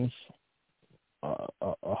Kings, a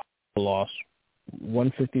loss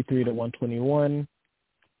 153-121,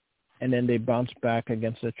 and then they bounced back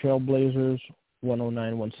against the Trailblazers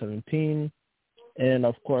 109-117, and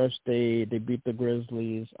of course they beat the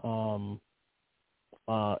Grizzlies on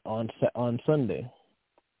Sunday.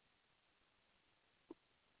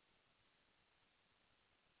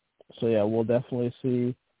 So yeah, we'll definitely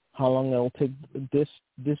see how long it'll take this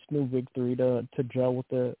new victory to gel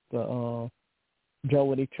with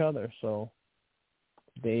each other. So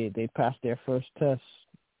they passed their first test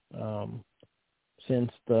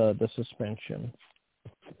since the suspension.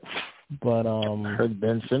 But I heard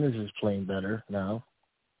Ben Simmons is playing better now.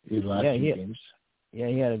 These last few games. Yeah,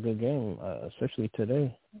 he had a good game, especially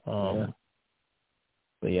today. But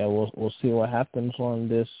yeah, we'll see what happens on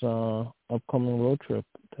this upcoming road trip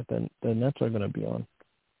that the Nets are going to be on.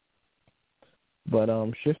 But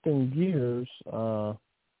shifting gears,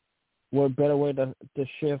 what better way to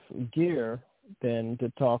shift gear than to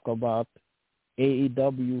talk about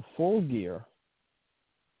AEW Full Gear?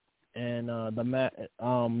 And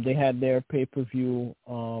they had their pay-per-view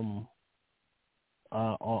on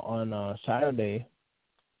Saturday,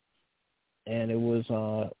 and it was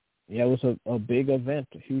a big event,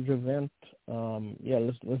 a huge event.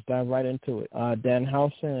 Let's dive right into it.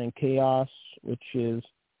 Danhausen and Chaos, which is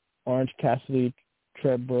Orange Cassidy,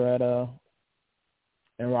 Trent Beretta,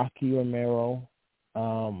 and Rocky Romero.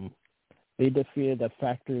 They defeated the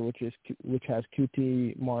Factory, which has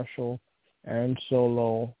QT Marshall, Aaron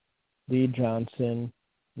Solo, Lee Johnson,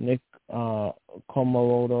 Nick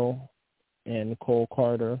Komoroto, and Cole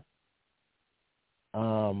Carter.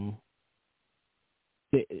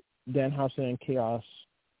 Danhausen and Chaos,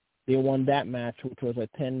 they won that match, which was a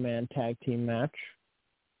 10-man tag team match.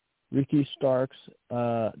 Ricky Starks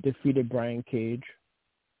defeated Brian Cage,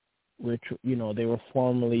 which, they were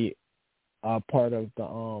formerly part of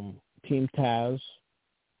the Team Taz.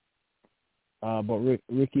 But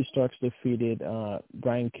Ricky Starks defeated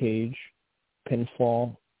Brian Cage,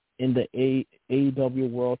 pinfall, in the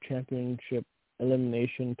AEW World Championship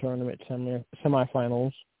Elimination Tournament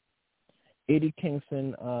semifinals. Eddie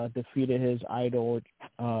Kingston defeated his idol,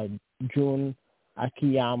 Jun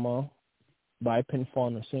Akiyama, by pinfall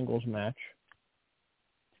in a singles match.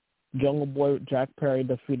 Jungle Boy Jack Perry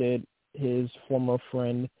defeated his former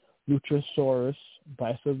friend Luchasaurus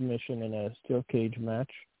by submission in a steel cage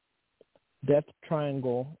match. Death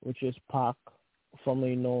Triangle, which is Pac,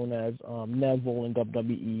 formerly known as Neville in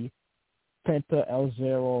WWE, Penta El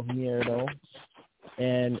Zero Miedo,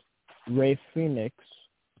 and Rey Fenix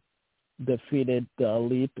defeated the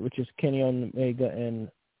Elite, which is Kenny Omega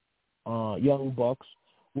and Young Bucks,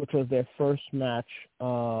 which was their first match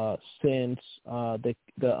since the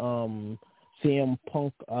CM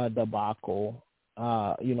Punk debacle,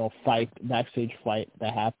 backstage fight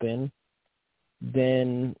that happened.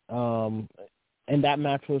 Then, and that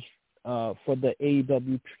match was for the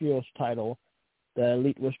AEW Trios title. The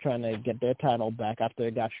Elite was trying to get their title back after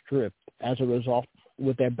it got stripped. As a result,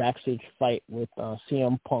 with their backstage fight with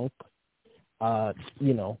CM Punk, after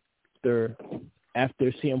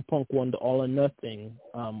CM Punk won the All or Nothing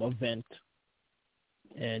event,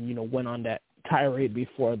 and went on that tirade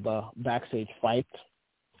before the backstage fight.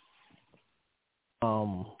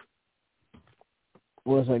 What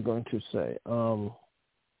was I going to say?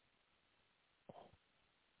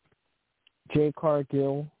 Jade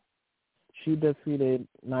Cargill, she defeated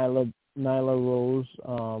Nyla Rose,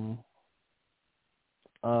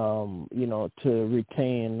 to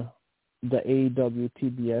retain the AEW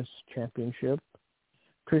TBS championship.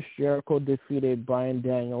 Chris Jericho defeated Bryan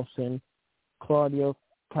Danielson, Claudio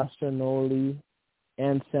Castagnoli,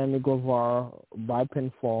 and Sammy Guevara by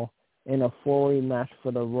pinfall in a four-way match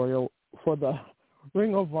for the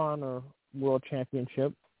Ring of Honor World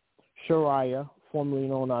Championship. Shariah, formerly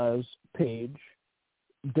known as Paige,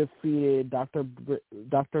 defeated Dr.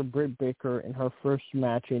 Britt Baker in her first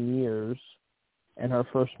match in years and her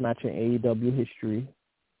first match in AEW history.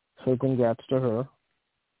 So congrats to her.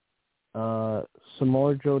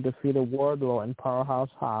 Samoa Joe defeated Wardlow and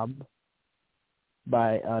Powerhouse Hobb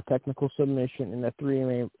by technical submission in a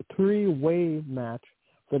three-way match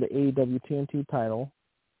for the AEW TNT title.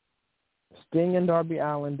 Sting and Darby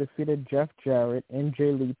Allin defeated Jeff Jarrett and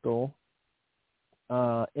Jay Lethal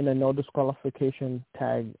in a no disqualification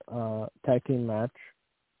tag team match.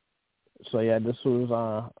 So yeah, this was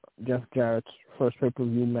Jeff Jarrett's first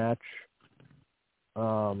pay-per-view match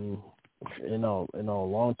in a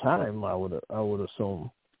long time, I would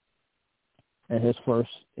assume, and his first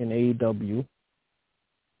in AEW.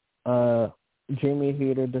 Jamie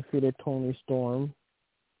Hayter defeated Toni Storm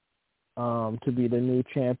to be the new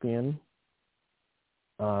champion.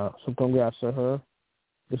 So congrats to her.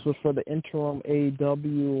 This was for the interim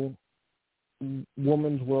AEW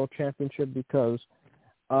Women's World Championship because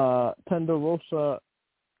Thunder Rosa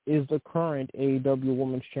is the current AEW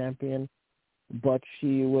Women's Champion, but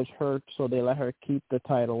she was hurt, so they let her keep the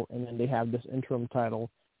title, and then they have this interim title,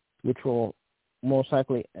 which will most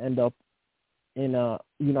likely end up in a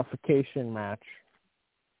unification match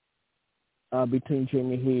between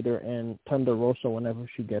Jamie Hayter and Thunder Rosa whenever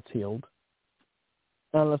she gets healed,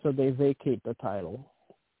 unless they vacate the title.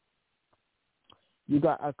 You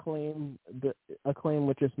got Acclaim,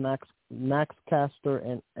 which is Max Caster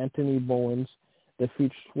and Anthony Bowens,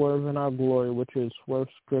 defeat Swerve in Our Glory, which is Swerve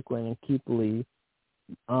Strickland and Keith Lee.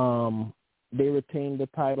 They retained the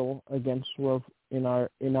title against Swerve in Our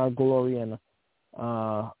Glory, and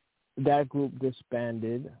that group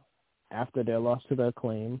disbanded after their loss to the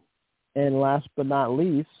Acclaim. And last but not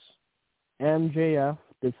least, MJF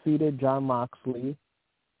defeated Jon Moxley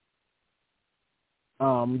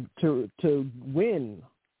to win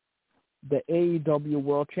the AEW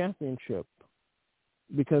World Championship,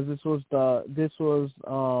 because this was the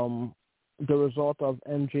result of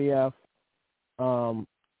MJF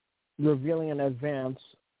revealing in advance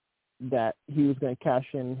that he was going to cash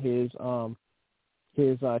in his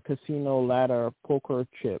casino ladder poker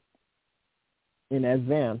chip in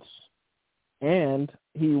advance, and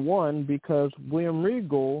he won because William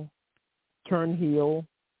Regal turned heel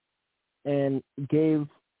and gave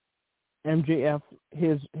MJF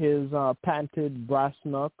his patented brass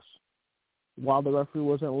knucks while the referee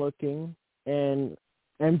wasn't looking, and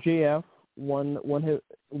MJF won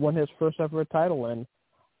his first ever title, and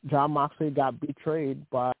Jon Moxley got betrayed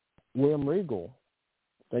by William Regal,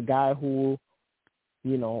 the guy who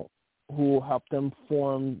helped them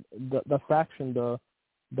form the faction, the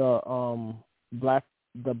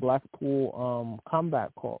Blackpool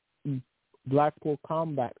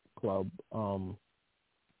Combat Club,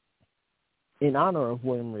 in honor of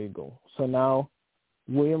William Regal. So now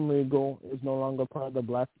William Regal is no longer part of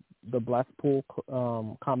the Blackpool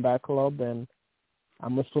Combat Club, and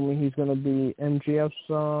I'm assuming he's going to be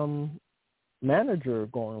MJF's manager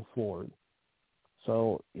going forward.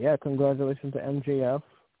 So yeah, congratulations to MJF.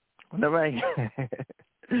 Whenever I hear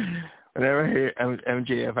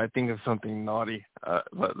MJF, I think of something naughty.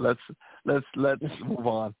 But let's move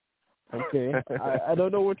on. Okay, I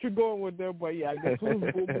don't know what you're going with there, but yeah, I guess we'll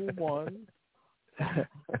move on.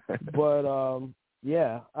 But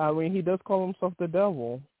yeah, I mean, he does call himself the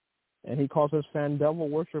devil, and he calls his fan devil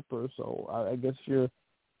worshippers. So I guess you're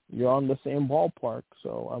you're on the same ballpark.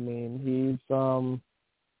 So I mean, he's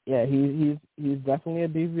definitely a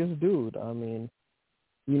devious dude. I mean,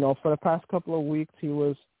 for the past couple of weeks, he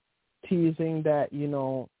was teasing that he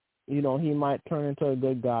might turn into a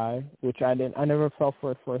good guy, which I never fell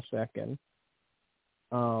for it for a second.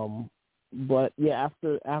 But yeah,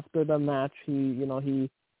 after the match, he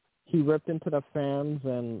ripped into the fans,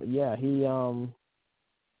 and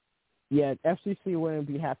FCC wouldn't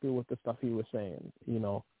be happy with the stuff he was saying. He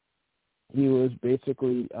was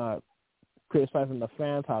basically criticizing the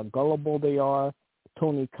fans, how gullible they are.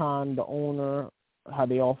 Tony Khan, the owner, how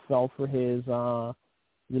they all fell for his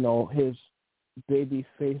his baby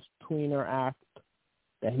face tweener act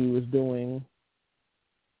that he was doing.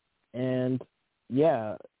 And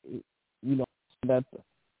that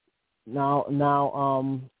now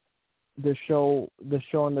the show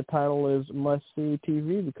and the title is must see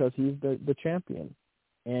TV because he's the champion.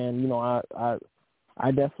 And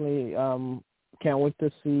I definitely can't wait to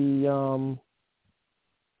see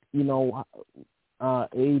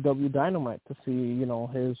AEW Dynamite to see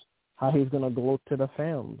how he's gonna gloat to the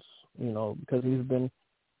fans, because he's been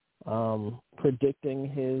predicting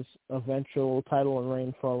his eventual title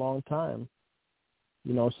reign for a long time,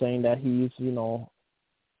 saying that he's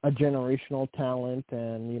a generational talent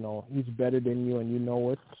and he's better than you and you know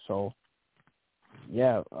it. So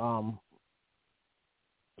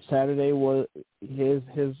Saturday was his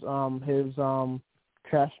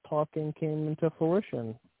trash talking came into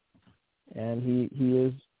fruition, and he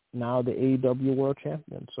is now the AEW World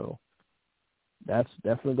Champion. So that's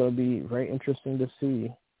definitely going to be very interesting to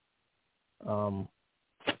see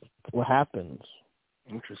what happens.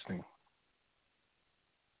 Interesting.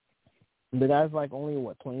 The guy's like only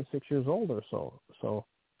 26 years old or so. So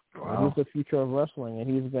wow. He's the future of wrestling, and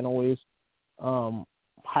he's been always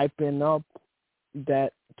hyping up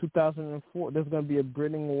that 2004 there's going to be a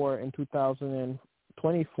bidding war in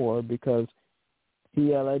 2024 because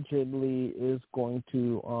he allegedly is going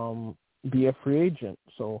to be a free agent.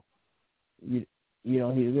 So he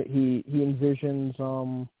envisions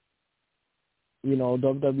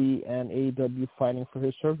WWE and AEW fighting for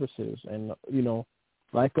his services, and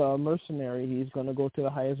like a mercenary, he's going to go to the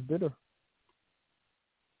highest bidder.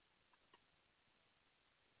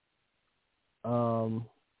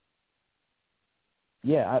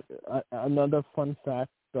 Another fun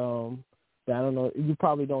fact that I don't know, you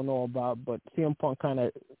probably don't know about, but CM Punk kind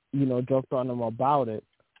of, joked on him about it,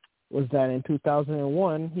 was that in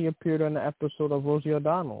 2001, he appeared on an episode of Rosie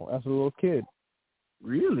O'Donnell as a little kid.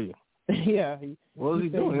 Really? Yeah. What was he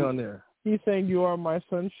doing on there? He's saying, "You are my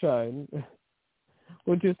sunshine,"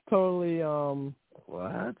 which is totally,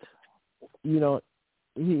 what? He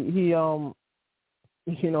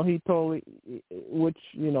totally, which,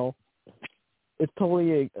 it's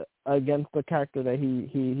totally against the character that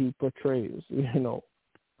he portrays,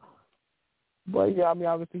 But yeah, I mean,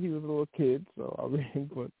 obviously he was a little kid, so I mean,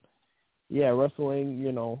 but yeah, wrestling,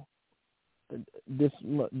 this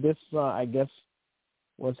I guess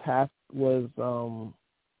was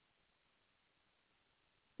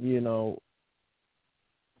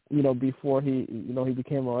before he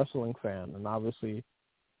became a wrestling fan, and obviously,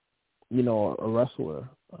 a wrestler.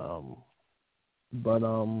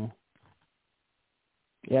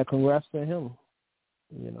 Yeah, congrats to him.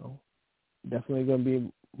 Definitely going to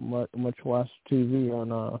be much watched TV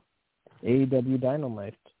on AEW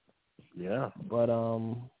Dynamite. Yeah. But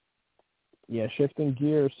shifting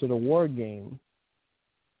gears to the War Game,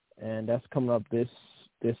 and that's coming up this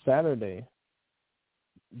Saturday.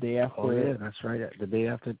 Day after. Oh yeah, that's right. The day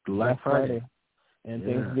after Black Friday. And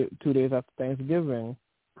 2 days after Thanksgiving.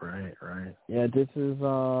 Right. Yeah, this is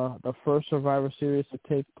the first Survivor Series to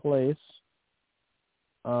take place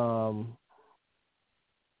on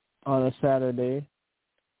a Saturday,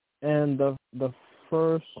 and the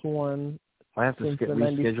first one. I have to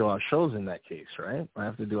reschedule our shows in that case, right? I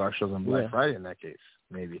have to do our shows on Black Friday in that case,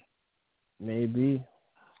 maybe.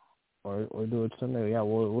 Or do it Sunday. Yeah,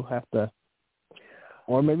 we'll have to.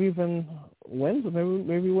 Or maybe even Wednesday.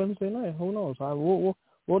 Maybe Wednesday night. Who knows?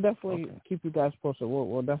 We'll definitely keep you guys posted.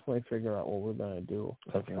 We'll definitely figure out what we're gonna do.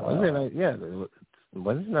 Okay. Wednesday night. Yeah,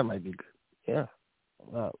 Wednesday night might be good. Yeah.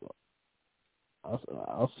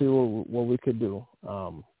 I'll see what we could do.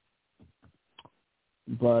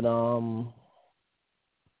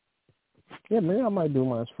 Maybe I might do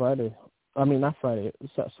mine Friday. I mean, not Friday.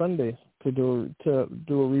 Sunday to do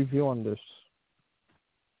a review on this.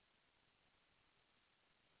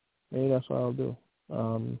 Maybe that's what I'll do.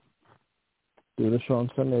 Do the show on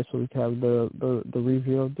Sunday so we can have the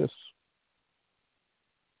review of this.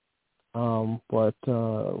 What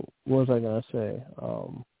was I gonna say?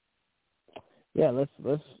 Yeah, let's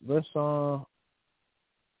oh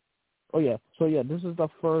yeah. So yeah, this is the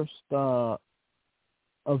first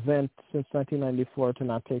event since 1994 to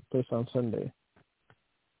not take place on Sunday.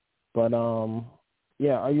 But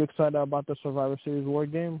yeah, are you excited about the Survivor Series War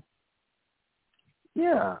Game?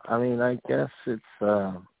 Yeah, I mean, I guess it's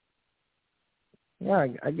yeah,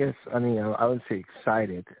 I guess I mean I would say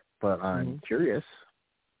excited, but I'm curious.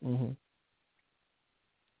 Mm-hmm.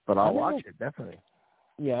 But I'll watch it definitely.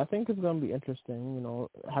 Yeah, I think it's gonna be interesting. You know,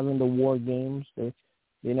 having the War Games, they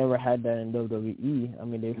never had that in WWE. I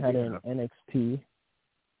mean, they've had it in NXT.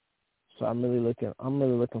 So I'm really looking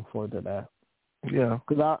forward to that. Yeah,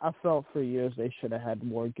 because I felt for years they should have had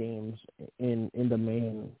more games in the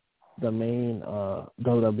main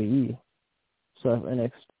WWE. So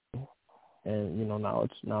NXT, and you know now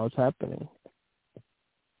it's happening.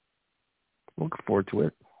 Looking forward to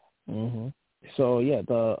it. Mm-hmm. So yeah,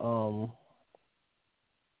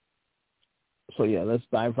 let's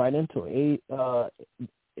dive right into it.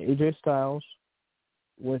 AJ Styles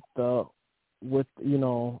with you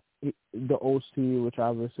know the OC, which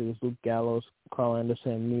obviously is Luke Gallows, Carl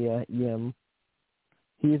Anderson, Mia Yim.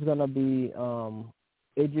 He's gonna be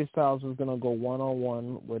AJ Styles is gonna go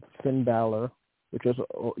 1-on-1 with Finn Balor, which is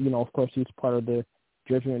of course he's part of the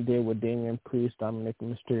Judgment Day with Damian Priest, Dominic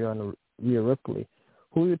Mysterio, and Rhea Ripley.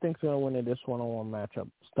 Who do you think's gonna win in this 1-on-1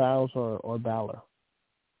 matchup, Styles or Balor?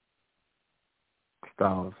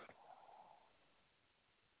 Styles.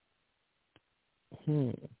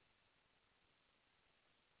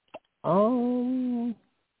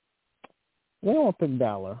 They don't pick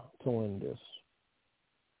Balor to win this.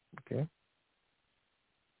 Okay.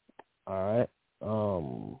 All right.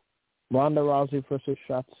 Ronda Rousey versus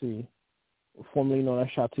Shotzi, formerly known as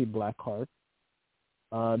Shotzi Blackheart.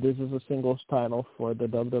 This is a singles title for the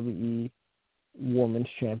WWE Women's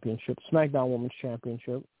Championship, SmackDown Women's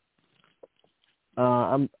Championship.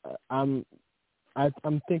 I'm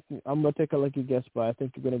thinking I'm gonna take a lucky guess, but I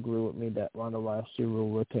think you're gonna agree with me that Ronda Rousey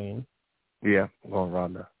will retain. Yeah, going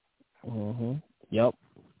Ronda. Yep.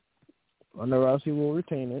 Ronda Rousey will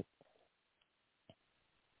retain it.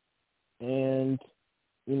 And,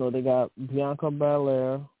 they got Bianca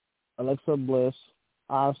Belair, Alexa Bliss,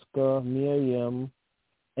 Asuka, Mia Yim,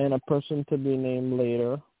 and a person to be named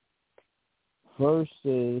later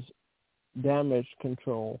versus Damage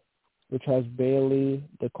Control, which has Bayley,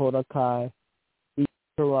 Dakota Kai, Io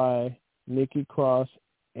Shirai, Nikki Cross,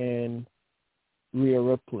 and Rhea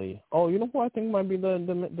Ripley. Oh, you know who I think might be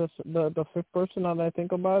the fifth person now that I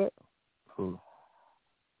think about it? Who?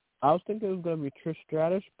 I was thinking it was going to be Trish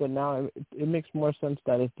Stratus, but now it makes more sense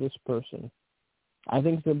that it's this person. I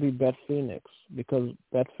think it's going to be Beth Phoenix because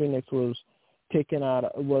Beth Phoenix was taken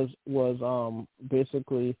out,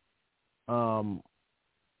 basically knocked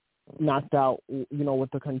out,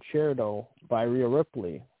 with the concerto by Rhea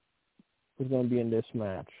Ripley, who's going to be in this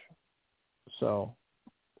match. So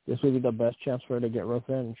this will be the best chance for her to get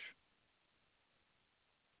revenge.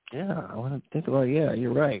 Yeah, I want to think about it. Yeah,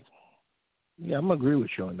 you're right. Yeah, I'm going to agree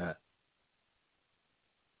with you on that.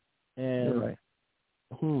 And, you're right.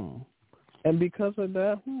 And because of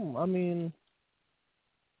that, I mean,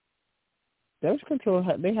 Damage Control,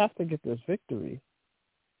 they have to get this victory.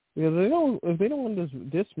 Because if they don't win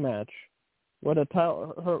this match, where the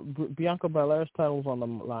title, Bianca Belair's title's on the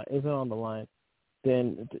line, isn't on the line,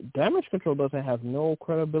 then Damage Control doesn't have no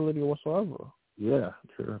credibility whatsoever. Yeah,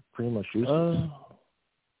 they're pretty much useless.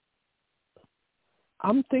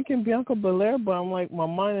 I'm thinking Bianca Belair, but I'm like, my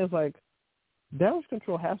mind is like, Damage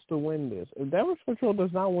Control has to win this. If Damage Control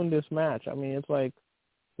does not win this match, I mean, it's like,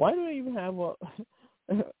 why do they even have a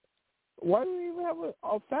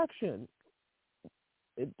faction?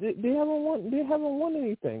 They haven't won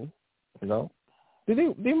anything. No.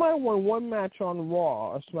 They might have won one match on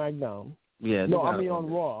Raw or SmackDown. Yeah. On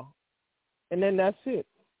Raw, and then that's it.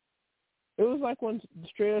 It was like when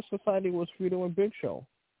Straight Edge Society was feuding with Big Show.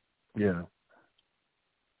 Yeah.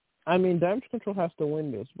 I mean, Damage Control has to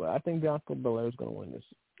win this, but I think Bianca Belair is going to win this.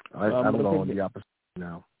 I'm going the opposite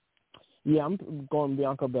now. Yeah, I'm going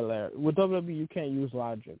Bianca Belair. With WWE, you can't use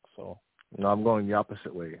logic, so. No, I'm going the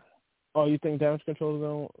opposite way. Oh, you think Damage Control is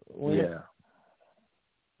going to win? Yeah.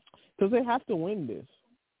 Because they have to win this.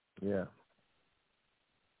 Yeah.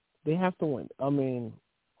 They have to win. I mean,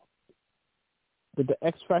 the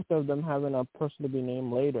X factor of them having a person to be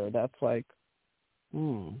named later, that's like,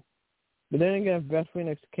 But then again, if Beth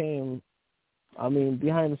Phoenix came, I mean,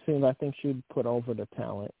 behind the scenes, I think she'd put over the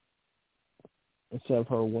talent instead of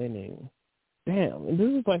her winning. Damn, and this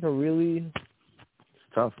is like a really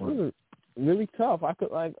tough one. This is really tough. I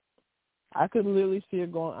could literally see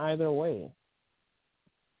it going either way.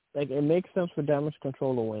 Like, it makes sense for Damage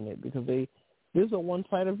Control to win it because they This is a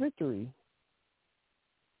one-sided victory.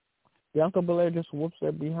 Bianca Belair just whoops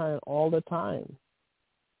her behind all the time,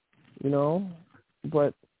 you know.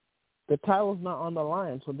 But the title's not on the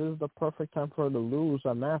line, so this is the perfect time for her to lose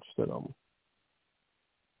a match to them.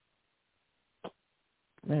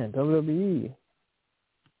 Man, WWE.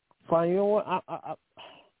 Fine, you know what?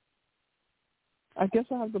 I guess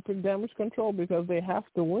I have to pick Damage Control because they have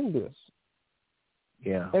to win this.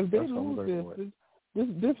 Yeah. If they lose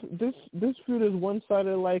this feud is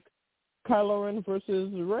one-sided, like Kylo Ren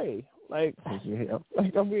versus Rey. Like, yeah.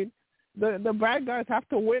 like I mean, the bad guys have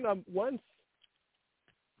to win once,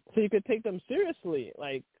 so you could take them seriously.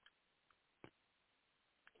 Like,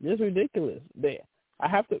 this is ridiculous. I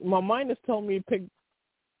have to. My mind is telling me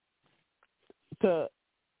to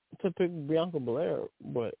pick Bianca Belair,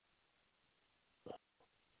 but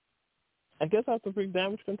I guess I have to pick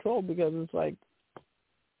Damage Control because it's like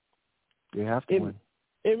you have to win.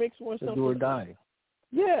 It makes more sense. Do or die.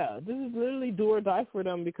 Yeah, this is literally do or die for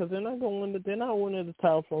them because they're not going to. They're not winning the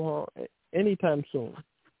title from her anytime soon.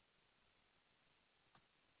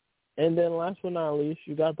 And then last but not least,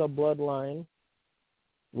 you got the Bloodline: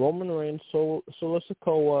 Roman Reigns, Solo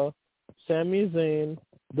Sikoa, Sami Zayn,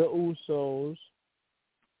 the Usos,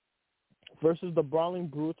 versus the Brawling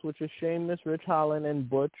Brutes, which is Sheamus, Rich Holland, and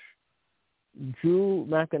Butch, Drew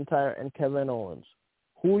McIntyre, and Kevin Owens.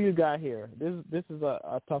 Who you got here? This is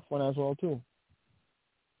a tough one as well too.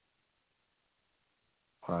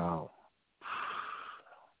 Wow.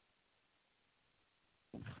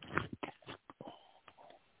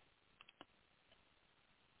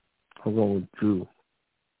 I'm going with Drew.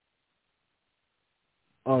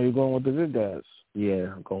 Oh, you're going with the good guys?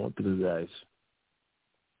 Yeah, I'm going with the good guys.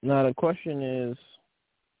 Now the question is,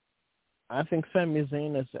 I think Sami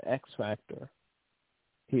Zayn is the X factor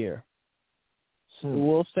here.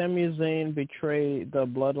 Will Sami Zayn betray the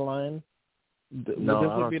Bloodline? No,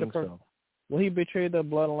 I don't think so. Will he betray the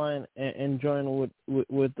Bloodline and join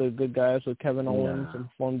with the good guys, with Kevin Owens, and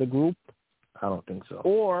form the group? I don't think so.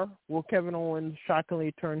 Or will Kevin Owens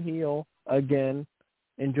shockingly turn heel again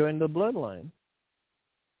and join the Bloodline?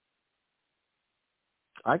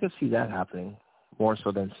 I could see that happening more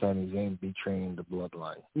so than Sami Zayn betraying the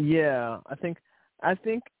Bloodline. Yeah, I think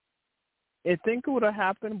it would have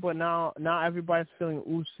happened, but now everybody's feeling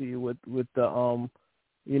oozy with the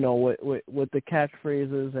with the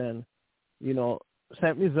catchphrases, and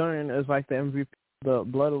Sami Zayn is like the MVP of the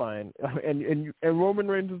Bloodline, and Roman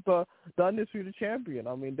Reigns is the undisputed champion.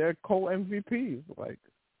 I mean, they're co-MVPs. Like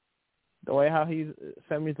the way how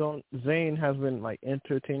Sami Zayn has been like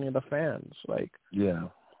entertaining the fans. Like, yeah,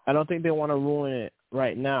 I don't think they want to ruin it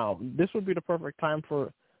right now. This would be the perfect time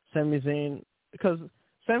for Sami Zayn because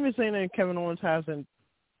Sami Zayn and Kevin Owens haven't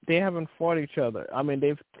fought each other. I mean,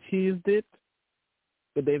 they've teased it,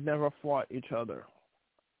 but they've never fought each other.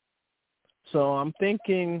 So I'm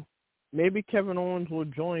thinking maybe Kevin Owens will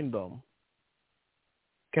join them.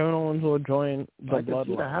 Kevin Owens will join the Bloodline. I can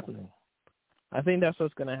see that happening. I think that's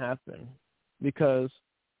what's going to happen because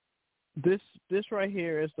this right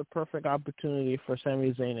here is the perfect opportunity for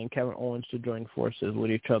Sami Zayn and Kevin Owens to join forces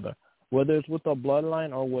with each other, whether it's with the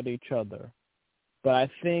Bloodline or with each other. But I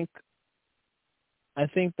think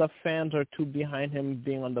the fans are too behind him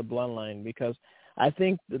being on the Bloodline because I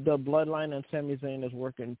think the Bloodline and Sami Zayn is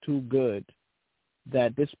working too good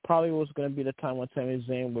that this probably was going to be the time when Sami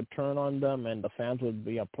Zayn would turn on them and the fans would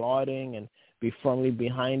be applauding and be firmly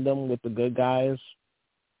behind them with the good guys.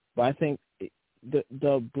 But I think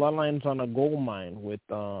the Bloodline's on a gold mine with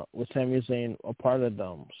Sami Zayn a part of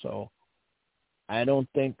them. So I don't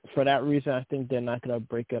think, for that reason, I think they're not going to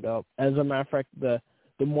break it up. As a matter of fact, the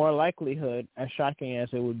more likelihood, as shocking as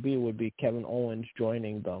it would be Kevin Owens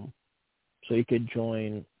joining them. So he could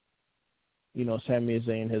join, Sami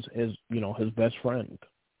Zayn, his best friend.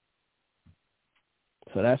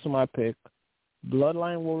 So that's my pick.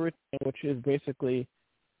 Bloodline will retain, which is basically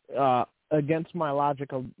against my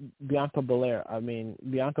logic of Bianca Belair. I mean,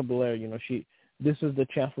 Bianca Belair, this is the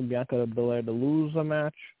chance for Bianca Belair to lose a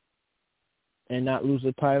match and not lose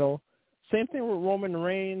the title. Same thing with Roman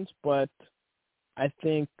Reigns, but I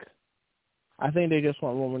think they just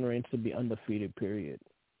want Roman Reigns to be undefeated, period,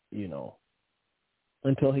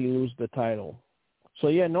 until he loses the title. So,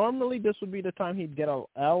 yeah, normally this would be the time he'd get a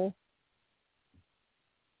L.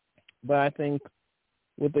 But I think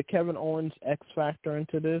with the Kevin Owens X factor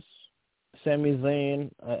into this, Sami Zayn,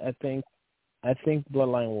 I think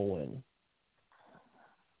Bloodline will win.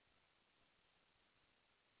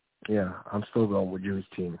 Yeah, I'm still going with Drew's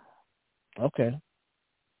team. Okay.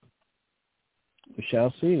 We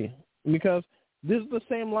shall see. Because this is the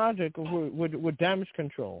same logic with Damage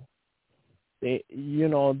Control.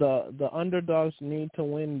 the underdogs need to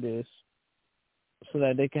win this so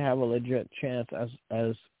that they can have a legit chance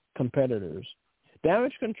as competitors.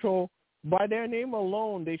 Damage Control, by their name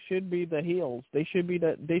alone, they should be the heels. They should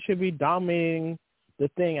be dominating the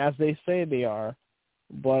thing as they say they are.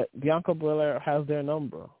 But Bianca Belair has their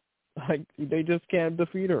number. Like, they just can't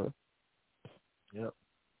defeat her. Yep.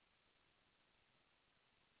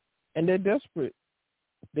 And they're desperate.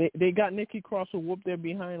 They got Nikki Cross to whoop their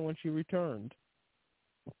behind when she returned.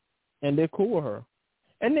 And they're cool with her.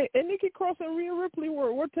 And Nikki Cross and Rhea Ripley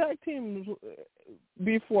were tag teams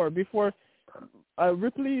before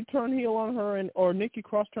Ripley turned heel on her or Nikki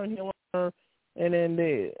Cross turned heel on her, and then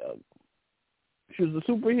she was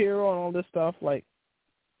a superhero and all this stuff. Like,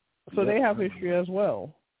 so they have history as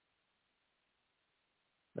well.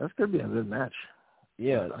 That's gonna be a good match.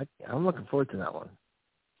 Yeah, I'm looking forward to that one.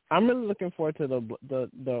 I'm really looking forward to the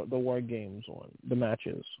War Games one, the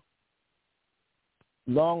matches.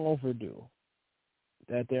 Long overdue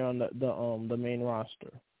that they're on the main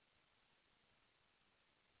roster.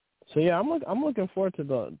 So yeah, I'm looking forward to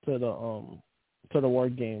the War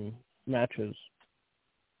Game matches.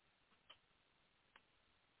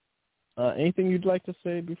 Anything you'd like to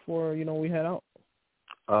say before we head out?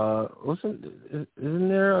 Isn't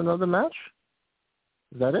there another match?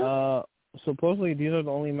 Is that it? Supposedly these are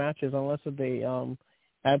the only matches, unless they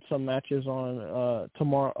add some matches on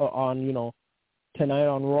tomorrow on tonight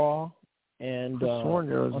on Raw and on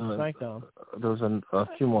SmackDown. There was a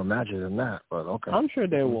few more matches than that, but okay. I'm sure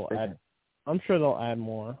they will add. I'm sure they'll add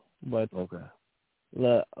more, but okay.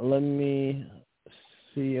 Let me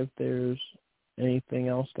see if there's anything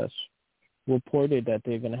else that's reported that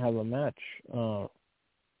they're going to have a match. From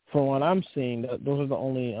what I'm seeing, those are the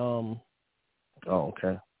only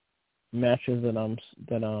okay. matches that I'm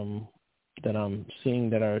seeing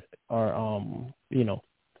that are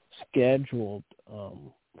scheduled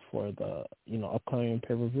for the upcoming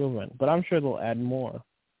pay-per-view event. But I'm sure they'll add more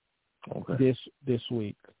this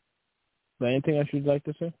week. But anything else you'd like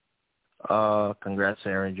to say? Congrats to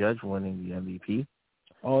Aaron Judge winning the MVP.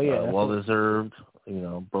 Oh yeah, well deserved.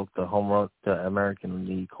 Broke the American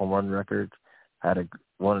League home run record. Had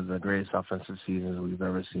one of the greatest offensive seasons we've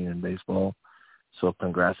ever seen in baseball. So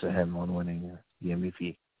congrats to him on winning the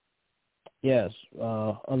MVP. Yes,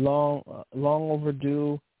 a long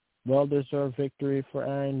overdue, well-deserved victory for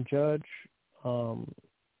Aaron Judge. Now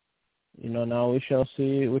we shall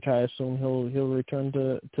see, which I assume he'll return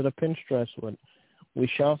to the pinstripes, but we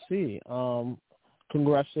shall see.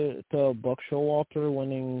 Congrats to Buck Showalter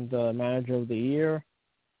winning the Manager of the Year.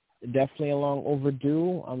 Definitely a long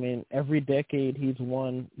overdue. I mean, every decade he's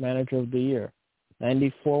won Manager of the Year.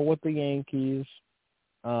 94 with the Yankees,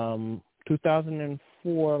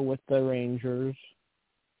 2004 with the Rangers,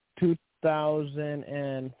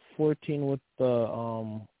 2014 with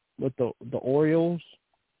the Orioles,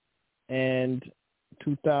 and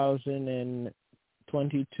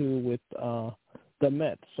 2022 with the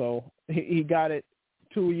Mets. So he got it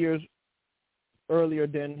 2 years earlier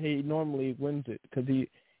than he normally wins it, because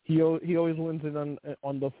he always wins it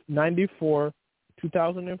on the 94,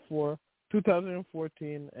 2004,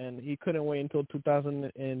 2014, and he couldn't wait until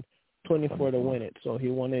 2024 to win it. So he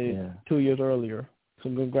won it 2 years earlier. So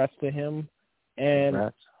congrats to him.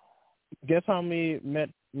 And guess how many Met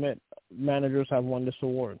managers have won this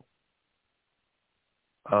award?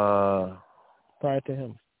 Prior to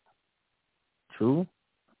him. 2?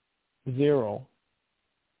 0.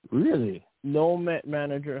 Really? No Met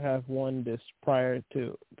manager have won this prior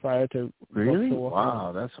to. Really?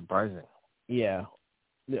 Wow, that's surprising. Yeah.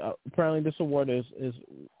 Apparently this award is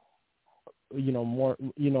more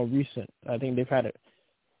recent. I think they've had it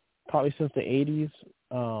probably since the 80s.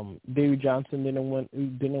 Davey Johnson didn't win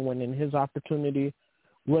in his opportunity.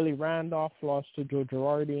 Willie Randolph lost to Joe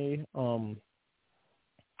Girardi. Oh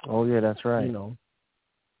yeah, that's right.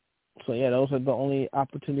 So yeah, those are the only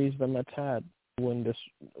opportunities the Mets had to win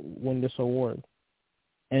this award.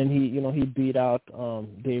 And he beat out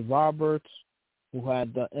Dave Roberts, who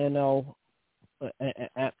had the ML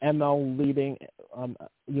leading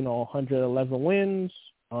 111 wins.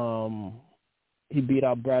 He beat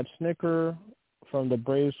out Brad Snicker from the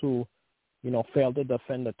Braves, who failed to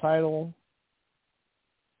defend the title.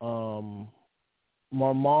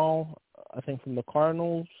 Marmol, I think, from the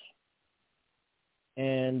Cardinals,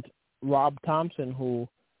 and Rob Thompson, who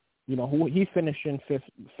he finished in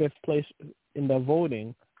fifth place in the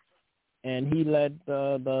voting, and he led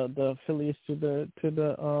the Phillies to the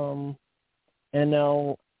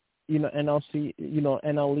NL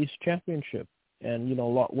East championship, and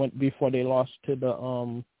went before they lost to the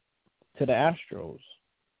Astros.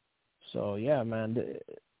 So yeah, man,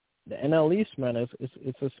 the NL East, man,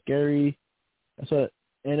 it's a scary. It's a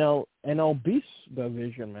NL Beast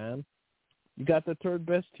division, man. You got the third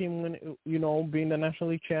best team, being the National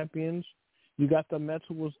League champions. You got the Mets,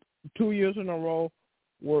 who was 2 years in a row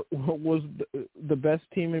was the best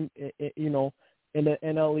team in the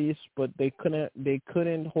NL East, but they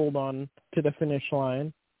couldn't hold on to the finish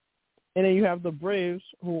line. And then you have the Braves,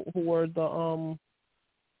 who were the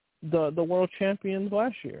world champions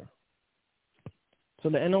last year. So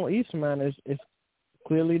the NL East, man, is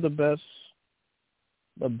clearly the best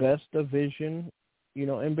division,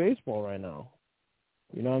 in baseball right now.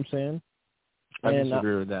 You know what I'm saying? I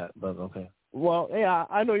disagree with that, but okay. Well, yeah,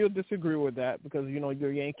 I know you'll disagree with that because,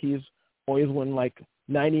 your Yankees always win like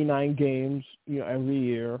 99 games, every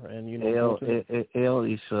year. And, AL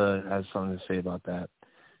East has something to say about that.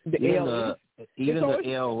 Even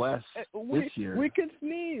the AL West this year. We could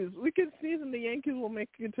sneeze. And the Yankees will make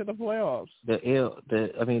it to the playoffs. The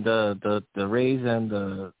Rays and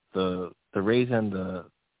the Rays and the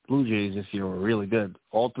Blue Jays this year were really good.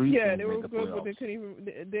 All three teams they were made the good, playoffs. but they couldn't even.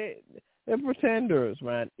 They're pretenders,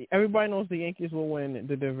 man. Everybody knows the Yankees will win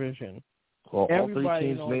the division. Well, all three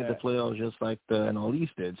teams made the playoffs just like the NL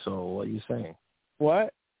East did. So what are you saying?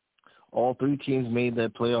 What? All three teams made the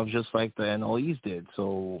playoffs just like the NL East did.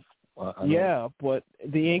 So but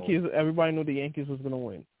the Yankees. Everybody knew the Yankees was going to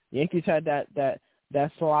win. The Yankees had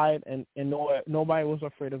that slide, and nobody was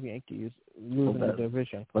afraid of Yankees losing the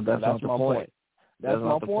division. But that's not the point. That's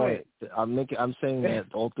my point. I'm saying that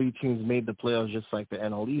all three teams made the playoffs just like the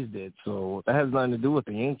NL East did. So that has nothing to do with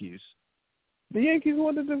the Yankees. The Yankees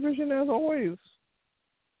won the division as always.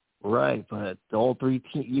 Right, but all three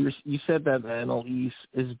teams. You said that the NL East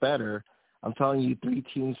is better. I'm telling you, three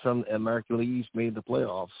teams from the American League East made the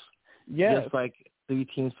playoffs. Yes. Just like three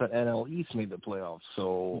teams from NL East made the playoffs.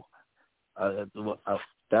 So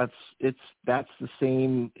that's the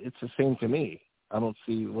same. It's the same to me. I don't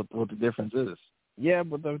see what the difference is. Yeah,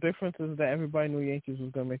 but the difference is that everybody knew Yankees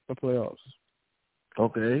was going to make the playoffs.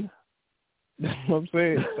 Okay. That's what I'm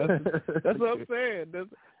saying. That's what I'm saying.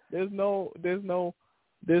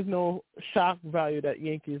 There's no shock value that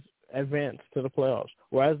Yankees advanced to the playoffs.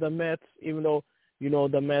 Whereas the Mets, even though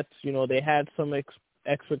the Mets, they had some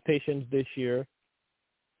expectations this year,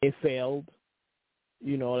 they failed.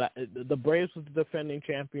 The Braves were the defending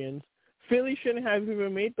champions. Philly shouldn't have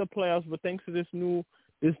even made the playoffs, but thanks to this new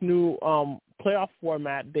playoff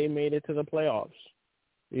format, they made it to the playoffs.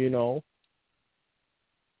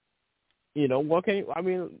 What can you? I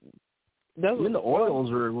mean, even the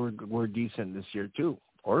Orioles were decent this year too.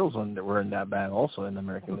 Orioles weren't that bad also in the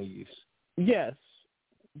American League East. Yes,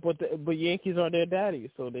 but Yankees are their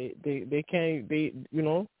daddy, so they can't they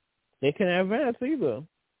can't advance either.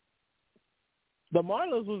 The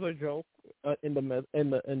Marlins was a joke in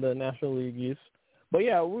the National League East, but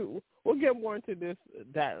yeah, we'll get more into this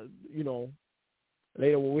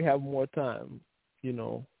later when we have more time.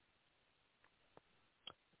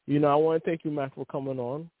 I want to thank you, Matt, for coming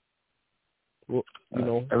on.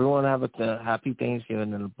 Everyone have a happy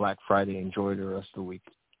Thanksgiving and a Black Friday. Enjoy the rest of the week.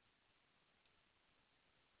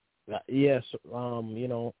 Yes.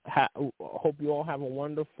 Hope you all have a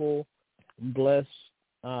wonderful, blessed,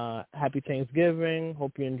 happy Thanksgiving.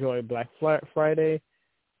 Hope you enjoy Black Friday.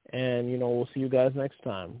 And, we'll see you guys next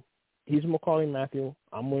time. He's Macaulay Matthew.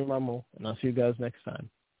 I'm William Ramo, and I'll see you guys next time.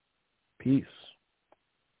 Peace.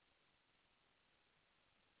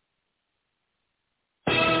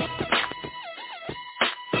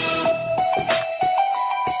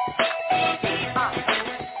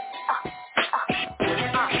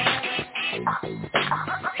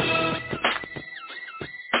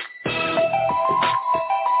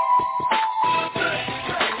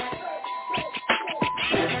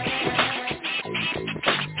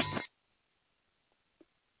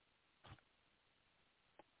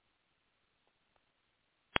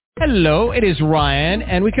 Hello, it is Ryan,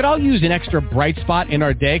 and we could all use an extra bright spot in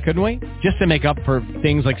our day, couldn't we? Just to make up for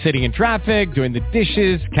things like sitting in traffic, doing the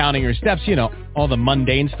dishes, counting your steps, all the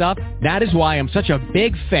mundane stuff. That is why I'm such a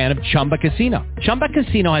big fan of Chumba Casino. Chumba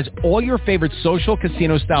Casino has all your favorite social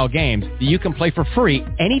casino-style games that you can play for free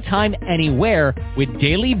anytime, anywhere with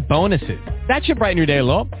daily bonuses. That should brighten your day a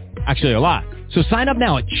little. Actually, a lot. So sign up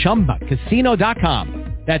now at ChumbaCasino.com.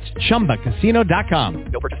 That's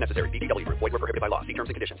ChumbaCasino.com. No purchase necessary. AEW. Void where prohibited by law. See terms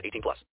and conditions. 18+.